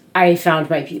realized I found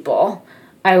my people.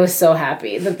 I was so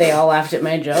happy that they all laughed at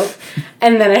my joke.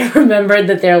 And then I remembered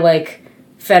that they're, like,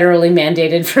 federally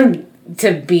mandated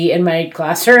to be in my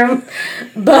classroom.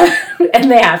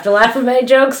 And they have to laugh at my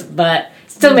jokes, but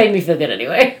still made me feel good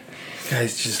anyway.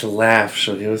 Guys, just laugh.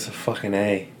 She'll give us a fucking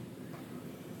A.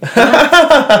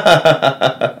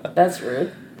 That's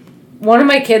rude. One of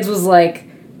my kids was like,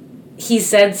 he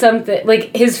said something,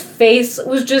 like, his face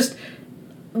was just,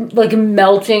 like,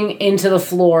 melting into the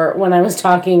floor when I was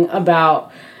talking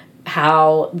about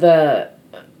how the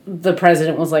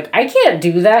president was like, I can't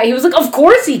do that. He was like, of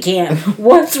course he can.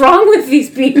 What's wrong with these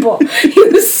people? He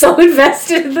was so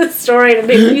invested in the story. It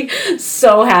made me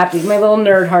so happy. My little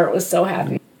nerd heart was so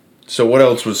happy. So what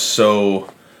else was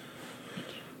so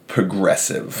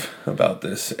progressive about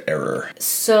this error?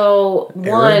 So,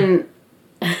 one...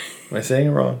 Am I saying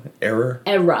it wrong? Error?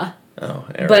 Era. Oh,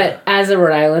 error. But as a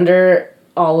Rhode Islander,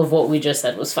 all of what we just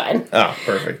said was fine. Oh,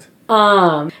 perfect.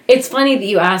 It's funny that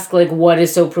you ask, like, what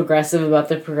is so progressive about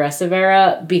the progressive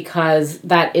era, because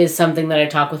that is something that I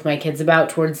talk with my kids about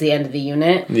towards the end of the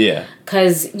unit. Yeah.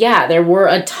 Because, yeah, there were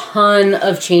a ton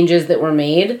of changes that were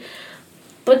made,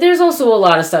 but there's also a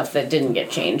lot of stuff that didn't get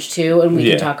changed, too, and we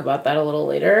can talk about that a little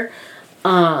later.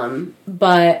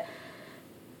 But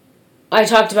I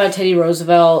talked about Teddy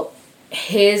Roosevelt,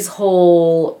 his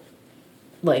whole,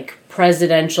 like,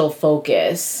 presidential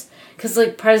focus, because,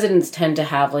 like, presidents tend to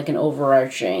have, like, an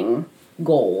overarching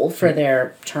goal for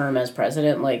their term as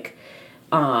president. Like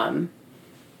Biden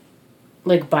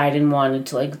wanted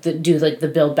to, like, do, like, the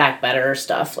Build Back Better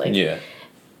stuff. Like,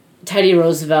 Teddy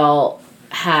Roosevelt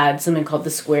had something called the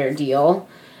Square Deal,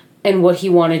 and what he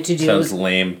wanted to do sounds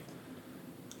lame.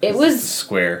 It was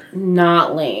square.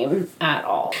 Not lame at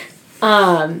all.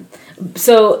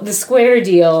 So the Square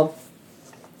Deal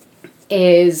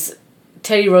is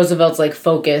Teddy Roosevelt's, like,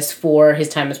 focus for his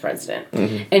time as president.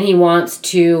 Mm-hmm. And he wants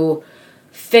to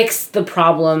fix the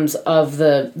problems of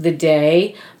the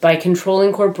day by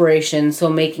controlling corporations, so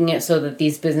making it so that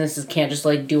these businesses can't just,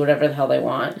 like, do whatever the hell they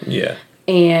want. Yeah.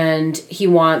 And he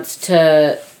wants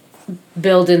to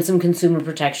build in some consumer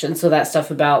protection, so that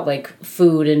stuff about, like,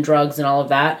 food and drugs and all of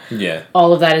that. Yeah.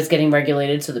 All of that is getting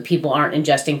regulated so that people aren't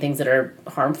ingesting things that are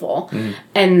harmful. Mm-hmm.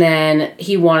 And then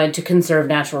he wanted to conserve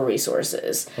natural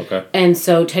resources. Okay. And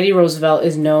so Teddy Roosevelt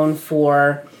is known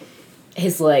for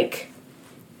his, like...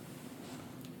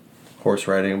 horse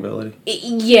riding ability?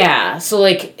 Yeah. So,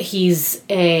 like, he's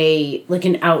an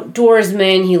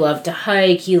outdoorsman. He loved to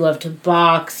hike. He loved to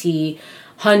box. He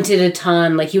hunted a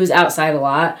ton. Like, he was outside a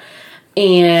lot.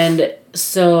 And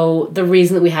so the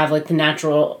reason that we have, like, the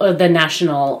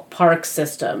national park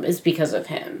system is because of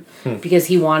him. Because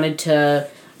he wanted to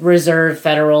reserve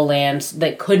federal lands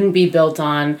that couldn't be built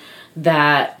on,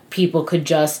 that people could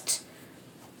just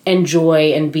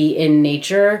enjoy and be in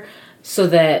nature so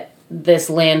that this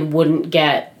land wouldn't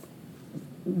get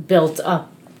built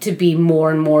up to be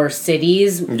more and more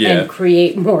cities and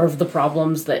create more of the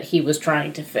problems that he was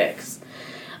trying to fix.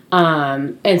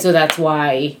 And so that's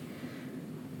why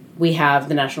we have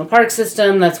the national park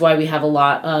system. That's why we have a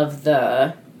lot of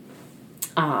the,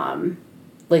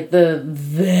 the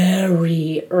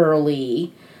very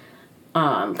early,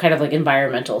 kind of like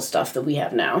environmental stuff that we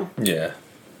have now. Yeah.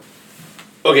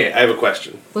 Okay, I have a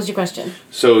question. What's your question?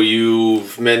 So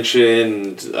you've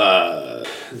mentioned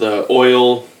the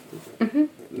oil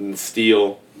and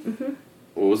steel. Mm-hmm.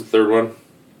 What was the third one?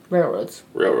 Railroads.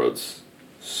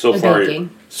 So far,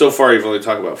 you've only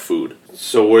talked about food.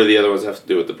 So what do the other ones have to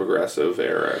do with the progressive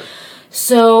era?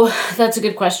 So that's a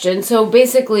good question. So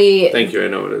basically... Thank you, I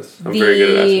know it is. I'm very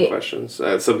good at asking questions.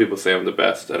 Some people say I'm the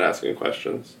best at asking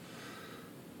questions.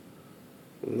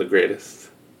 I'm the greatest.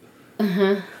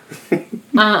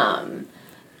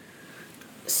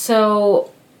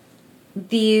 So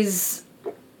these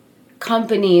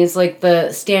companies like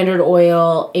the Standard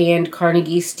Oil and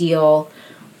Carnegie Steel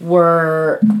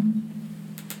were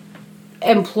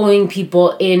employing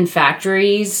people in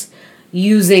factories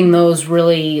using those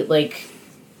really like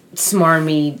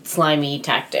smarmy, slimy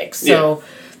tactics. So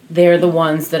they're the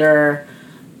ones that are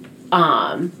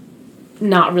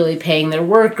not really paying their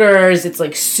workers. It's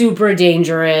like super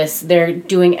dangerous. They're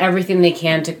doing everything they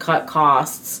can to cut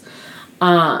costs.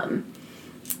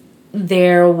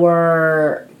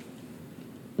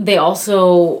 They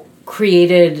also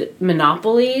created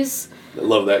monopolies. I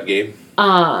love that game.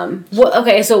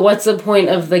 Okay, so what's the point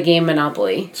of the game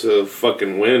Monopoly? To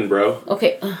fucking win, bro.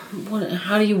 Okay,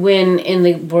 how do you win in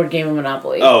the board game of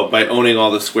Monopoly? Oh, by owning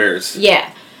all the squares.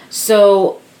 Yeah.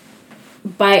 So,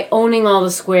 by owning all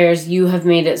the squares, you have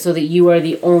made it so that you are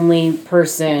the only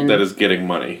person... that is getting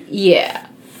money. Yeah.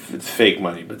 It's fake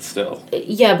money, but still.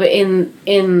 Yeah, but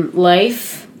in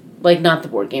life, like not the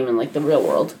board game, in like the real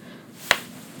world,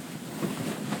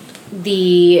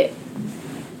 these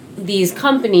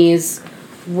companies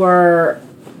were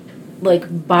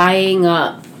like buying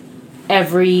up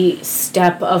every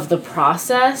step of the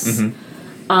process.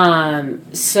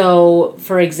 So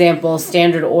for example,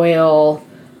 Standard Oil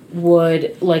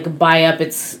would like buy up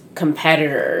its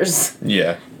competitors.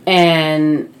 Yeah.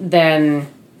 And then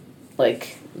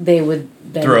like they would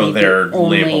then throw their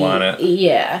label on it.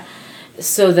 Yeah.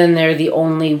 So then they're the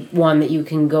only one that you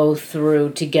can go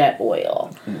through to get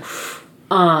oil. Oof.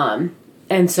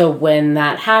 And so when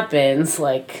that happens,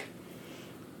 like,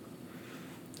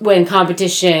 when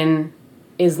competition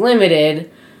is limited,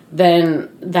 then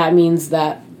that means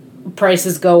that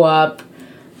prices go up.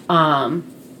 And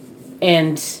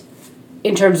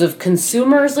in terms of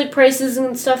consumers, like, prices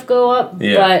and stuff go up.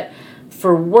 Yeah. But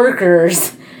for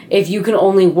workers, if you can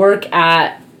only work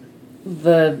at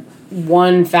the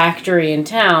one factory in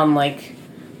town, like,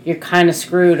 you're kind of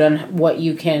screwed on what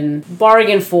you can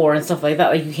bargain for and stuff like that.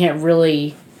 Like, you can't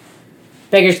really...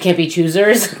 beggars can't be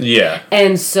choosers. Yeah.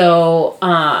 And so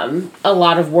a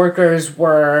lot of workers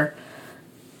were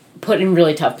put in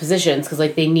really tough positions because,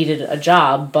 like, they needed a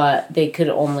job, but they could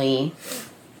only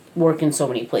work in so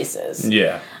many places.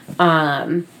 Yeah.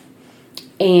 And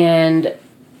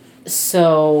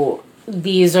so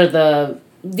these are the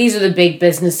big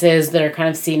businesses that are kind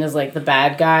of seen as, like, the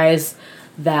bad guys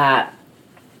that...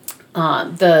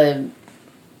 the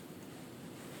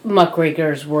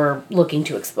muckrakers were looking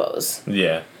to expose.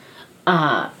 Yeah.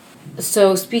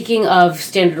 So speaking of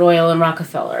Standard Oil and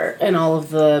Rockefeller and all of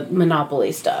the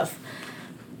monopoly stuff,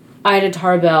 Ida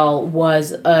Tarbell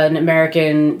was an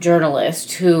American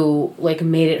journalist who, like,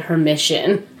 made it her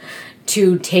mission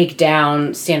to take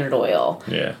down Standard Oil.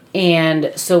 Yeah.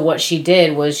 And so what she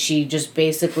did was she just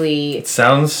basically... It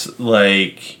sounds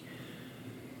like...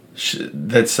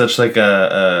 that's such like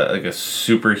a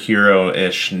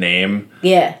superhero-ish name.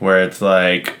 Yeah. Where it's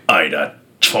like Ida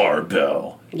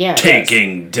Tarbell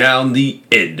taking down the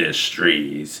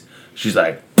industries. She's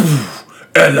like,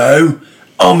 hello,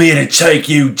 I'm here to take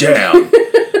you down.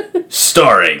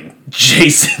 Starring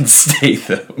Jason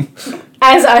Statham.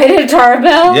 As Ida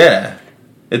Tarbell? Yeah.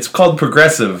 It's called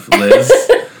progressive, Liz.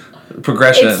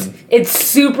 Progression. It's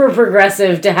super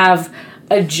progressive to have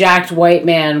a jacked white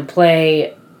man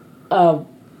play a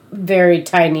very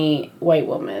tiny white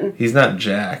woman. He's not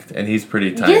jacked, and he's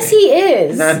pretty tiny. Yes, he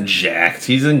is. Not jacked.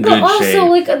 He's in good shape. Also,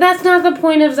 like, that's not the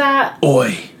point of that.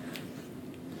 Oi.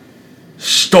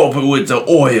 Stop it with the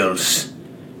oils.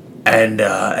 And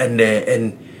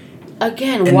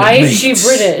again, why is she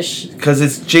British? Because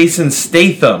it's Jason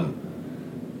Statham.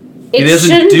 He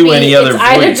doesn't do any other voice.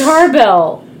 Ida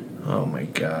Tarbell. Oh my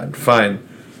God. Fine.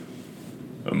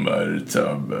 I'm out of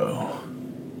Tarbell.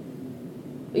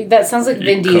 That sounds like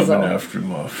Vin You're Diesel. coming after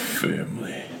my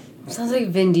family. Sounds like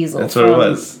Vin Diesel. That's what it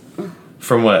was.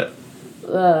 From what?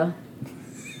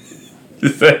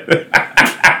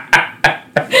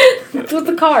 With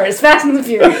the cars, Fast and the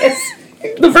Furious.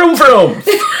 The vroom vrooms.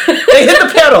 They hit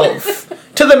the pedals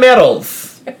to the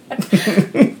metals.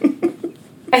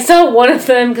 I saw one of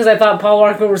them because I thought Paul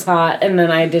Walker was hot, and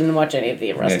then I didn't watch any of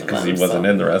the rest of them. Because he wasn't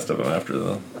in the rest of them after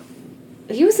the...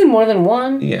 He was in more than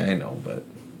one. Yeah, I know, but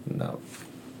no.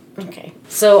 Okay.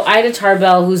 So Ida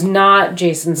Tarbell, who's not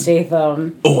Jason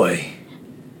Statham, Oi.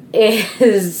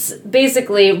 is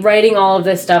basically writing all of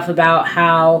this stuff about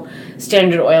how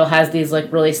Standard Oil has these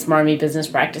like really smarmy business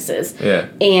practices. Yeah.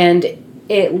 And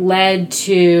it led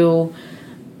to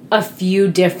a few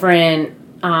different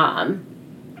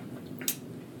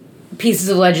pieces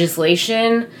of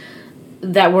legislation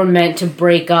that were meant to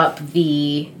break up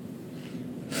the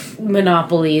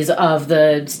monopolies of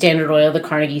the Standard Oil, the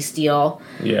Carnegie Steel.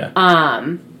 Yeah.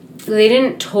 They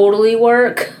didn't totally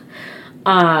work.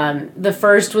 The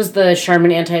first was the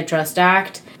Sherman Antitrust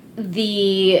Act.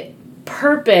 The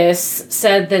purpose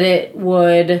said that it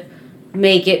would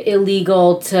make it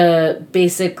illegal to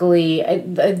basically...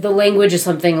 the language is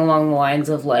something along the lines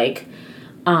of like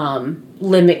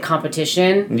limit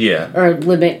competition. Yeah. Or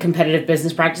limit competitive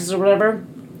business practices or whatever.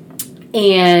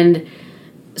 And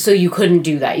so you couldn't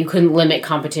do that. You couldn't limit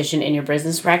competition in your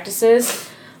business practices.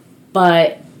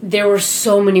 But there were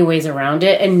so many ways around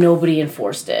it, and nobody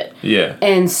enforced it. Yeah.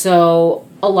 And so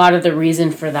a lot of the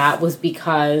reason for that was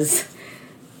because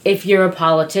if you're a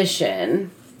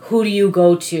politician, who do you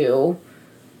go to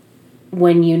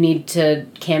when you need to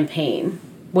campaign?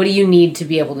 What do you need to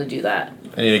be able to do that?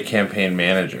 I need a campaign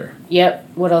manager. Yep.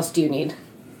 What else do you need?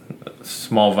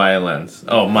 Small violins.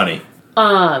 Oh, money.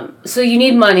 So you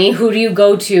need money. Who do you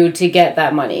go to get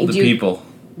that money? The people.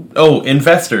 Oh,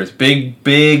 investors. Big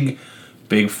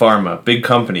pharma. Big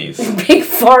companies. Big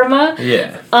pharma?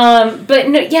 Yeah. But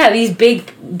no, yeah, these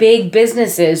big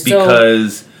businesses.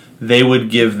 Because they would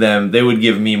give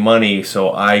me money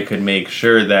so I could make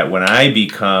sure that when I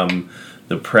become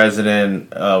the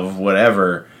president of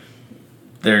whatever,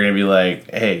 they're gonna be like,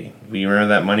 hey, you remember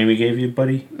that money we gave you,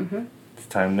 buddy? Mm-hmm. It's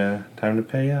time to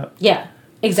pay up. Yeah,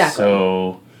 exactly.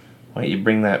 So why don't you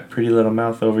bring that pretty little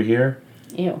mouth over here?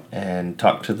 Ew. And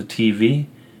talk to the TV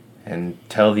and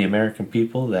tell the American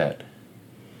people that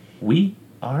we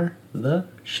are the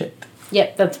shit.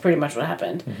 Yep, that's pretty much what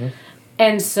happened. Mm-hmm.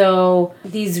 And so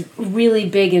these really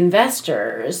big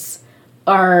investors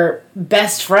are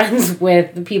best friends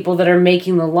with the people that are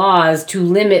making the laws to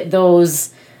limit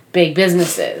those big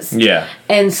businesses. Yeah.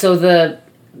 And so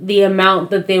the amount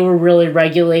that they were really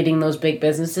regulating those big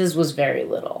businesses was very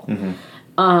little.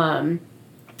 Mm-hmm.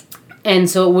 And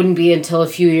so it wouldn't be until a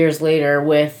few years later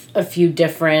with a few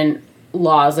different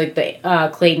laws like the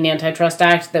Clayton Antitrust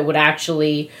Act that would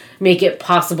actually make it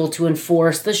possible to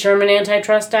enforce the Sherman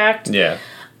Antitrust Act. Yeah.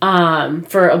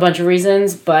 For a bunch of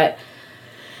reasons, but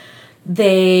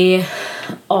they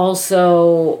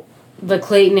also... The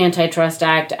Clayton Antitrust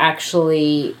Act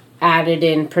actually added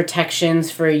in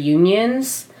protections for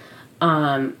unions,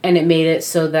 and it made it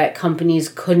so that companies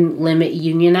couldn't limit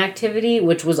union activity,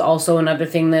 which was also another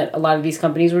thing that a lot of these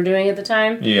companies were doing at the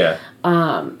time. Yeah.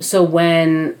 So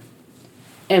when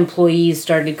employees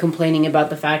started complaining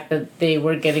about the fact that they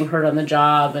were getting hurt on the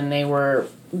job and they were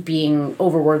being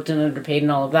overworked and underpaid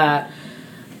and all of that,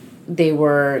 they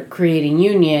were creating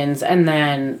unions, and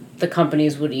then the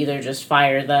companies would either just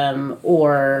fire them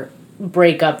or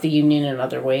break up the union in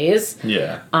other ways.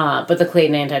 Yeah. But the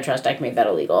Clayton Antitrust Act made that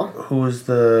illegal. Who was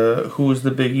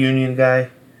the big union guy?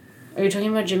 Are you talking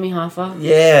about Jimmy Hoffa?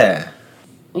 Yeah.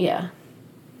 Yeah.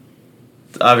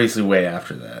 It's obviously way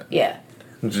after that. Yeah.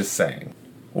 I'm just saying.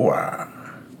 Wow.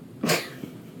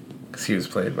 Because he was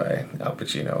played by Al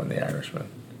Pacino in The Irishman.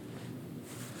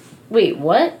 Wait,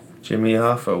 what? Jimmy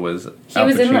Hoffa was He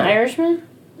was in The Irishman?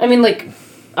 I mean, like,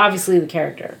 obviously the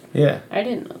character. Yeah. I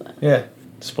didn't know that. Yeah.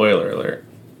 Spoiler alert.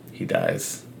 He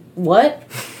dies. What?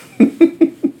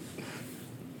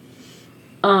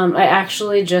 I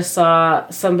actually just saw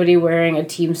somebody wearing a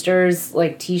Teamsters,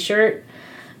 like, t-shirt,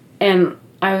 and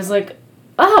I was like,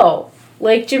 oh,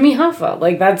 like Jimmy Hoffa.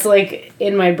 Like, that's, like,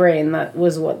 in my brain, that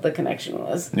was what the connection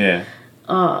was. Yeah.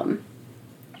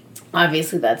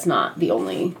 Obviously that's not the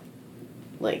only,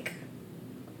 like,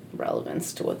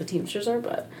 relevance to what the Teamsters are,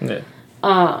 but... Yeah.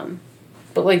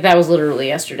 But, like, that was literally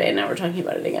yesterday, and now we're talking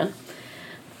about it again.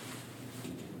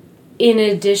 In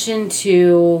addition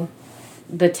to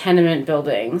the tenement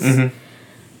buildings Mm-hmm.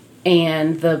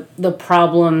 and the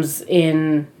problems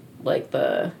in, like,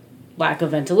 the lack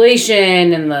of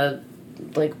ventilation and the,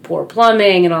 like, poor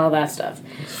plumbing and all that stuff.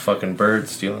 Those fucking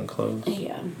birds stealing clothes.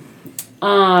 Yeah.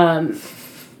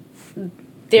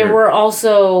 There were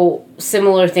also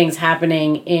similar things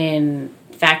happening in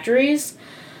factories.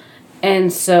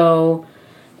 And so,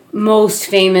 most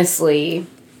famously,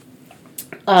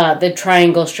 the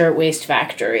Triangle Shirtwaist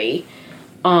Factory.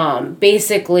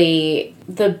 Basically,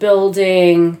 the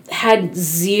building had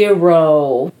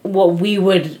zero, what we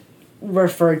would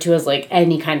refer to as, like,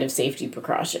 any kind of safety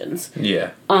precautions.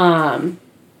 Yeah.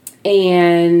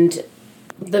 And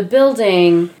the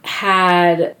building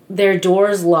had their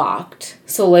doors locked.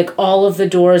 So, like, all of the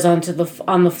doors on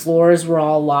the floors were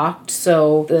all locked,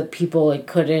 so the people, like,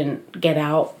 couldn't get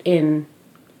out in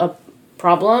a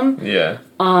problem. Yeah.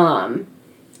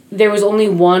 There was only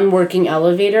one working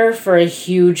elevator for a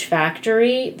huge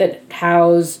factory that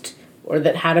housed, or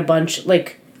that had a bunch,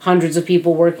 like, hundreds of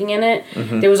people working in it.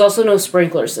 Mm-hmm. There was also no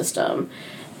sprinkler system.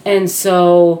 And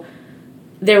so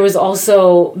there was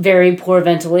also very poor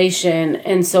ventilation.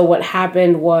 And so what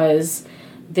happened was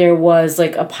there was,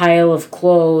 like, a pile of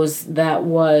clothes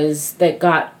that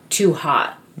got too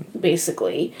hot,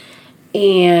 basically.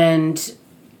 And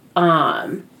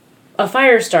a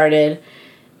fire started,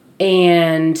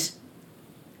 and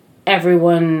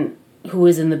everyone who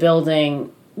was in the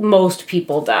building, most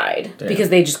people died. Damn. Because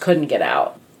they just couldn't get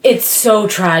out. It's so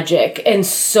tragic and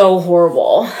so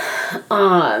horrible.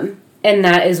 And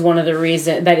that is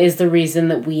the reason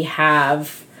that we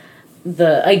have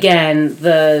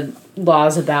the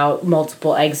laws about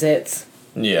multiple exits.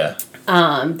 Yeah.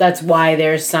 That's why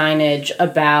there's signage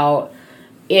about,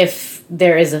 if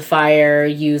there is a fire,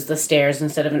 use the stairs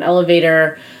instead of an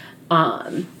elevator.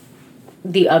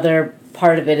 The other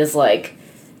part of it is, like,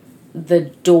 the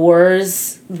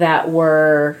doors that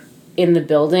were in the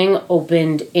building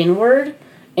opened inward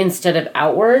instead of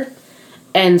outward.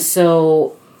 And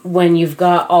so when you've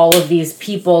got all of these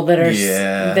people that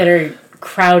are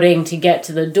crowding to get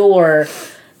to the door,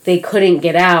 they couldn't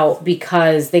get out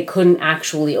because they couldn't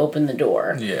actually open the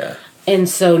door. Yeah. And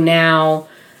so now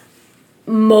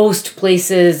most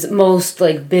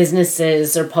like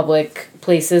businesses or public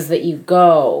places that you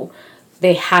go,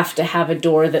 they have to have a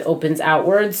door that opens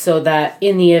outwards, so that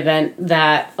in the event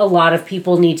that a lot of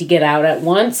people need to get out at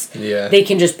once, they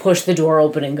can just push the door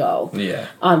open and go. Yeah.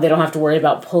 They don't have to worry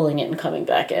about pulling it and coming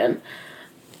back in.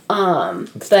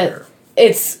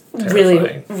 It's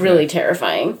really, really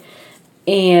terrifying.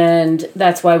 And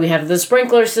that's why we have the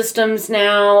sprinkler systems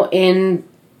now in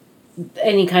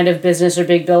any kind of business or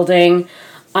big building.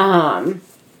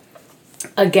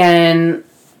 Again,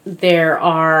 there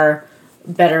are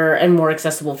better and more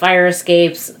accessible fire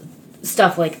escapes,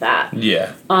 stuff like that.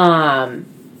 Yeah.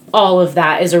 All of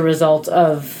that is a result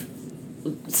of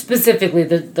specifically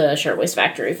the Shirtwaist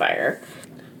Factory fire.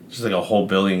 Just like a whole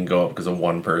building go up because of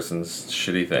one person's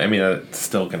shitty thing. I mean, that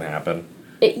still can happen.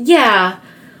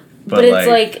 But it's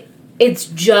like, it's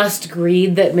just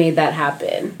greed that made that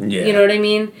happen. Yeah. You know what I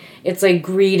mean? It's like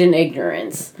greed and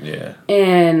ignorance. Yeah.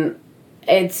 And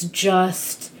it's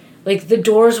just, like, the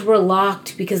doors were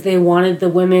locked because they wanted the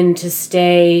women to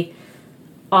stay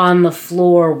on the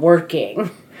floor working.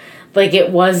 Like,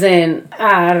 it wasn't,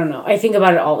 I don't know. I think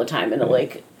about it all the time, and it,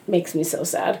 like, makes me so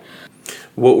sad.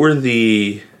 What were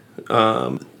the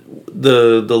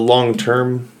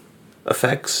long-term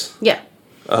effects? Yeah.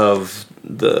 Of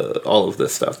all of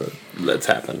this stuff that's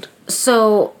happened.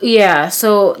 So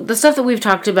the stuff that we've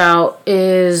talked about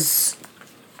is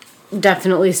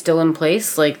definitely still in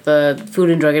place. Like, the Food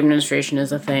and Drug Administration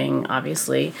is a thing,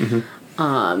 obviously.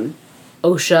 Mm-hmm.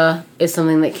 OSHA is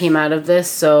something that came out of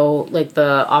this. So, like,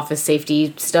 the office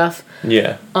safety stuff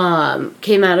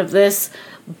came out of this.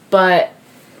 But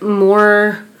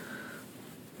on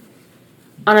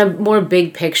a more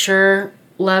big picture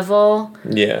level,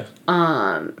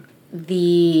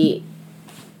 the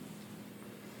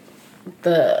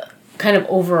kind of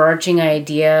overarching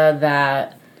idea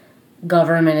that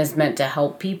government is meant to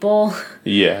help people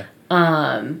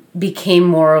became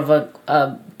more of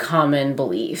a common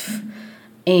belief.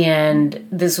 And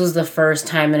this was the first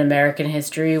time in American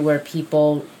history where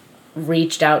people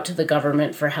reached out to the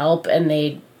government for help, and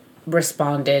they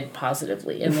responded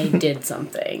positively, and they did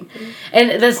something.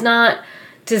 And that's not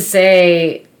to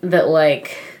say that,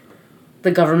 like,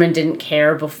 the government didn't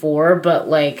care before, but,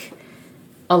 like,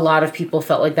 a lot of people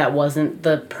felt like that wasn't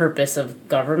the purpose of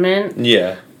government.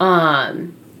 Yeah.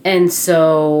 And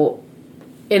so,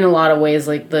 in a lot of ways,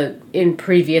 like, in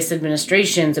previous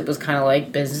administrations, it was kind of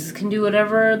like, businesses can do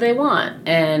whatever they want,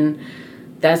 and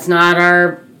that's not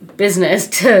our business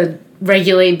to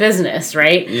regulate business,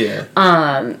 right? Yeah.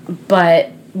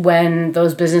 But when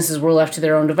those businesses were left to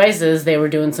their own devices, they were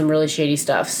doing some really shady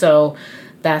stuff. So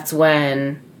that's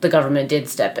when the government did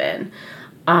step in.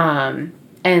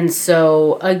 And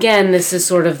so, again, this is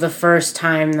sort of the first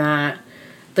time that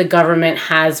the government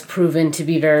has proven to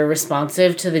be very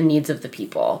responsive to the needs of the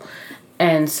people.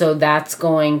 And so that's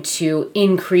going to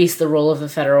increase the role of the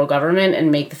federal government and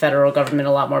make the federal government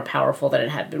a lot more powerful than it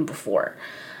had been before.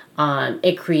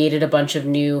 It created a bunch of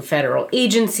new federal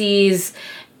agencies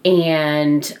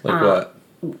and... Like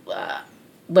what?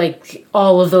 Like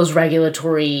all of those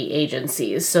regulatory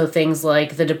agencies. So things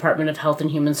like the Department of Health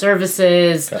and Human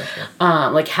Services,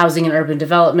 Gotcha. Like Housing and Urban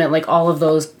Development, like all of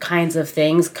those kinds of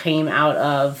things came out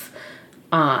of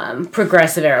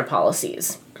progressive era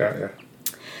policies. Gotcha.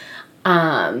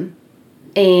 And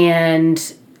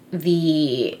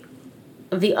the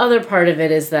other part of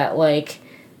it is that, like,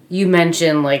 you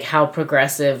mentioned, like, how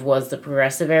progressive was the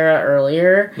progressive era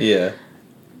earlier. Yeah.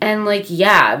 And, like,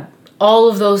 yeah, all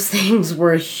of those things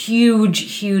were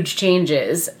huge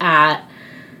changes at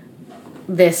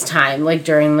this time, like,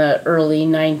 during the early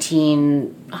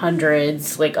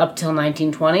 1900s, like, up till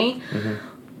 1920. Mm-hmm.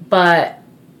 But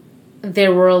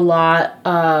there were a lot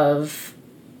of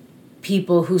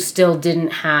people who still didn't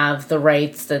have the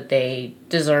rights that they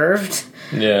deserved.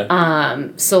 Yeah.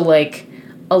 So, like,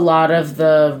 a lot of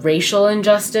the racial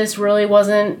injustice really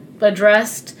wasn't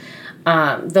addressed.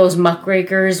 Those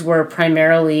muckrakers were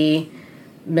primarily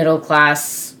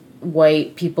middle-class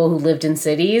white people who lived in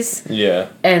cities. Yeah.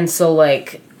 And so,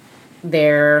 like,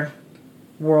 their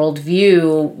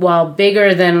worldview, while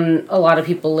bigger than a lot of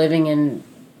people living in,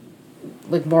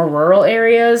 like, more rural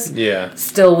areas, Yeah.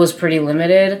 still was pretty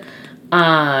limited.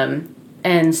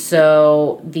 And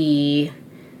so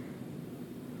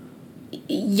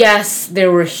yes, there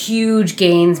were huge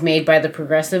gains made by the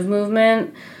progressive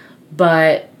movement,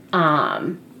 but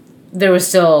there was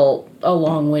still a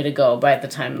long way to go by the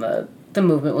time the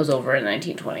movement was over in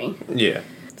 1920. Yeah.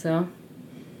 So,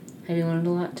 have you learned a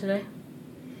lot today?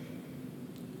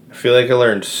 I feel like I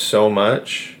learned so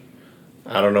much.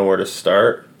 I don't know where to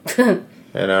start. And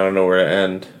I don't know where to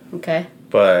end. Okay.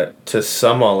 But to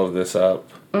sum all of this up,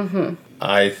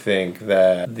 I think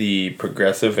that the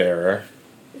progressive era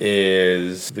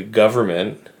is the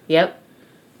government Yep.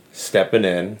 stepping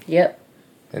in Yep.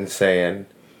 and saying,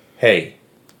 hey,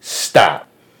 stop.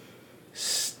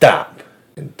 Stop.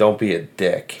 And don't be a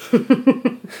dick.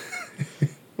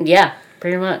 Yeah,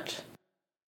 pretty much.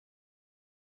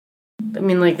 I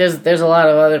mean, like, there's a lot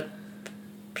of other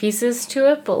pieces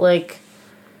to it, but, like,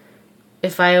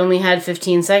 if I only had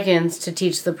 15 seconds to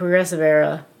teach the progressive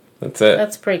era, That's it.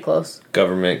 that's pretty close.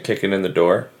 Government kicking in the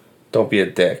door. Don't be a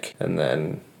dick. And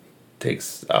then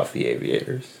takes off the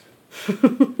aviators.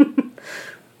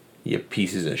 You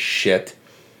pieces of shit.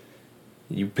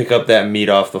 You pick up that meat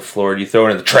off the floor and you throw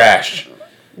it in the trash.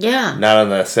 Yeah. Not on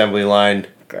the assembly line.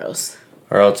 Gross.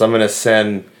 Or else I'm going to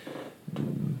send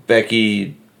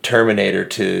Becky Terminator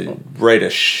to write a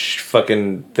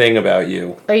fucking thing about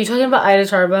you. Are you talking about Ida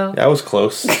Tarbell? That was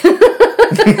close.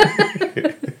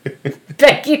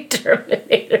 Becky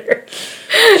Terminator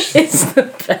is the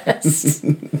best.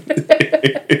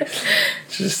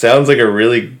 Just sounds like a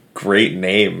really great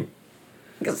name.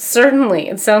 Certainly.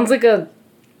 It sounds like a...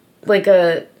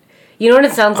 You know what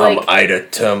it sounds like? Ida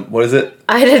what is it?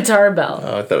 Ida Tarbell.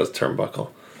 Oh, I thought it was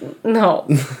Turnbuckle. No.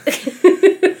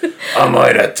 I'm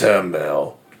Ida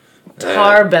Turnbull.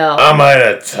 Tarbell. I'm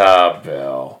Ida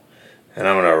Tarbell. And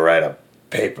I'm going to write a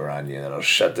paper on you that'll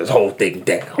shut this whole thing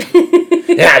down.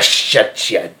 Yeah, shut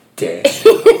you down.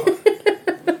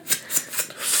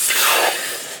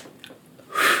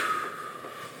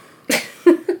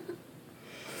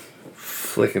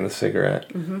 Flicking the cigarette.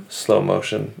 Mm-hmm. Slow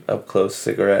motion, up close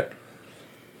cigarette.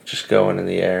 Just going in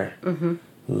the air.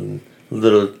 Mm-hmm.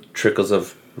 Little trickles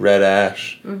of red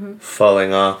ash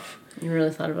falling off. You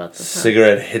really thought about this, huh?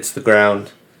 Cigarette hits the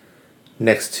ground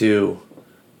next to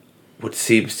what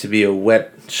seems to be a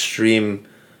wet stream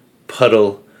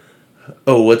puddle.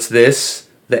 Oh, what's this?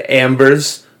 The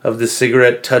ambers of the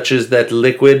cigarette touches that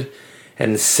liquid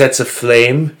and sets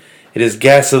aflame. It is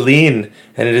gasoline,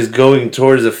 and it is going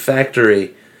towards a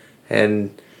factory,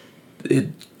 and it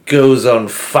goes on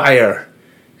fire.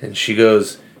 And she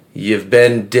goes, "You've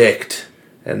been dicked,"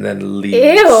 and then leaves.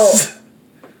 Ew.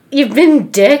 You've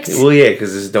been dicked? Well, yeah,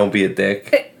 because this is don't be a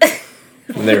dick.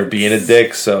 And they were being a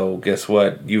dick, so guess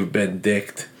what? You've been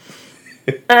dicked.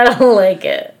 I don't like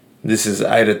it. This is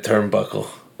Ida Turnbuckle.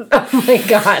 Oh my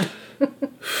god.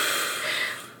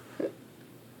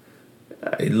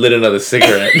 I lit another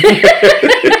cigarette.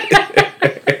 I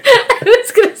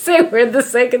was gonna say, Where'd the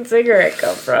second cigarette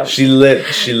come from? She lit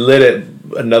it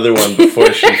another one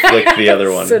before she flicked the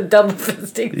other one. So double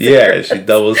fisting. Yeah, she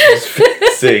doubles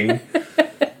fisting.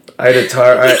 Ida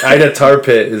Tar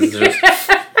Pit is just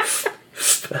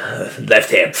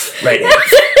left hand, right hand,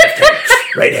 left hand,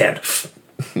 right hand.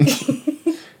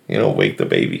 Wake the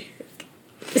baby.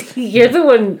 You're the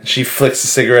one. She flicks a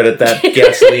cigarette at that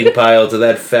gasoline pile to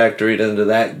that factory, then to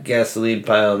that gasoline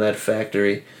pile in that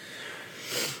factory.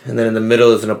 And then in the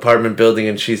middle is an apartment building,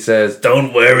 and she says,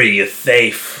 "Don't worry, you're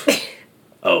safe."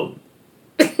 Oh.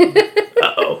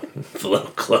 Uh-oh. It's a little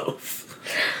close.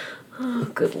 Oh,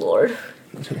 good Lord.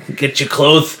 Get your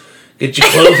clothes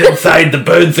inside, the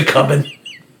birds are coming.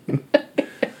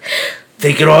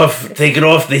 Take it off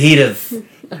the heaters.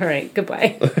 All right,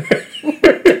 goodbye.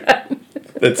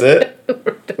 That's it?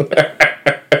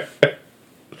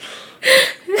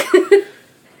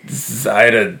 This is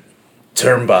Ida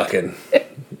Turnbakken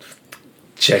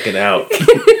checking out.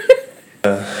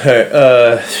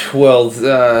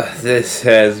 This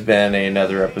has been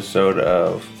another episode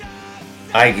of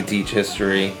I Can Teach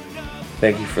History.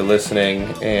 Thank you for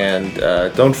listening, and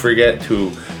don't forget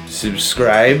to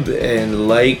subscribe and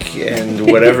like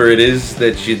and whatever it is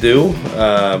that you do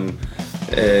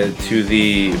to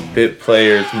the Bit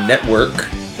Players Network.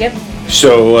 Yep.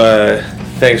 So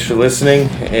thanks for listening,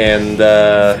 and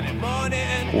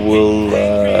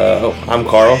I'm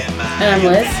Carl. And I'm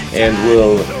Liz. And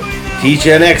we'll teach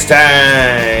you next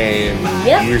time.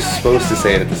 Yep. You're supposed to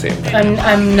say it at the same time.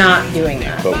 I'm not doing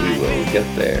that. But we will get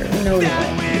there. No, we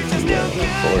won't. Yes, we will.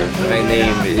 For my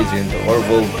name isn't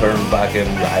Orville Turnbakken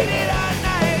Ryder.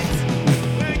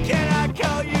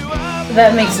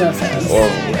 That makes no sense.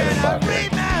 Orville Redenbacher.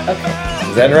 Okay.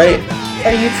 Is that right?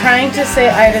 Are you trying to say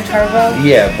Ida Tarbo?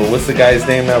 Yeah, but what's the guy's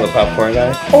name now? The popcorn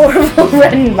guy? Orville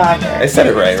Redenbacher. I said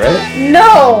it right?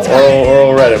 No!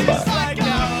 Oral Redenbach.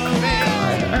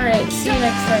 Alright, see you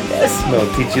next time, guys. No,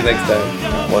 teach you next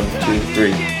time. 1, 2,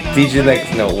 3. Teach you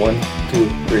next. No, 1, 2,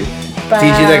 3. Bye.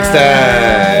 Teach you next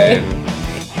time.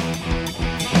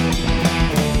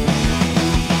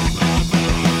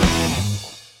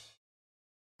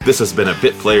 This has been a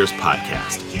Bit Players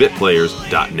podcast.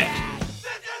 BitPlayers.net.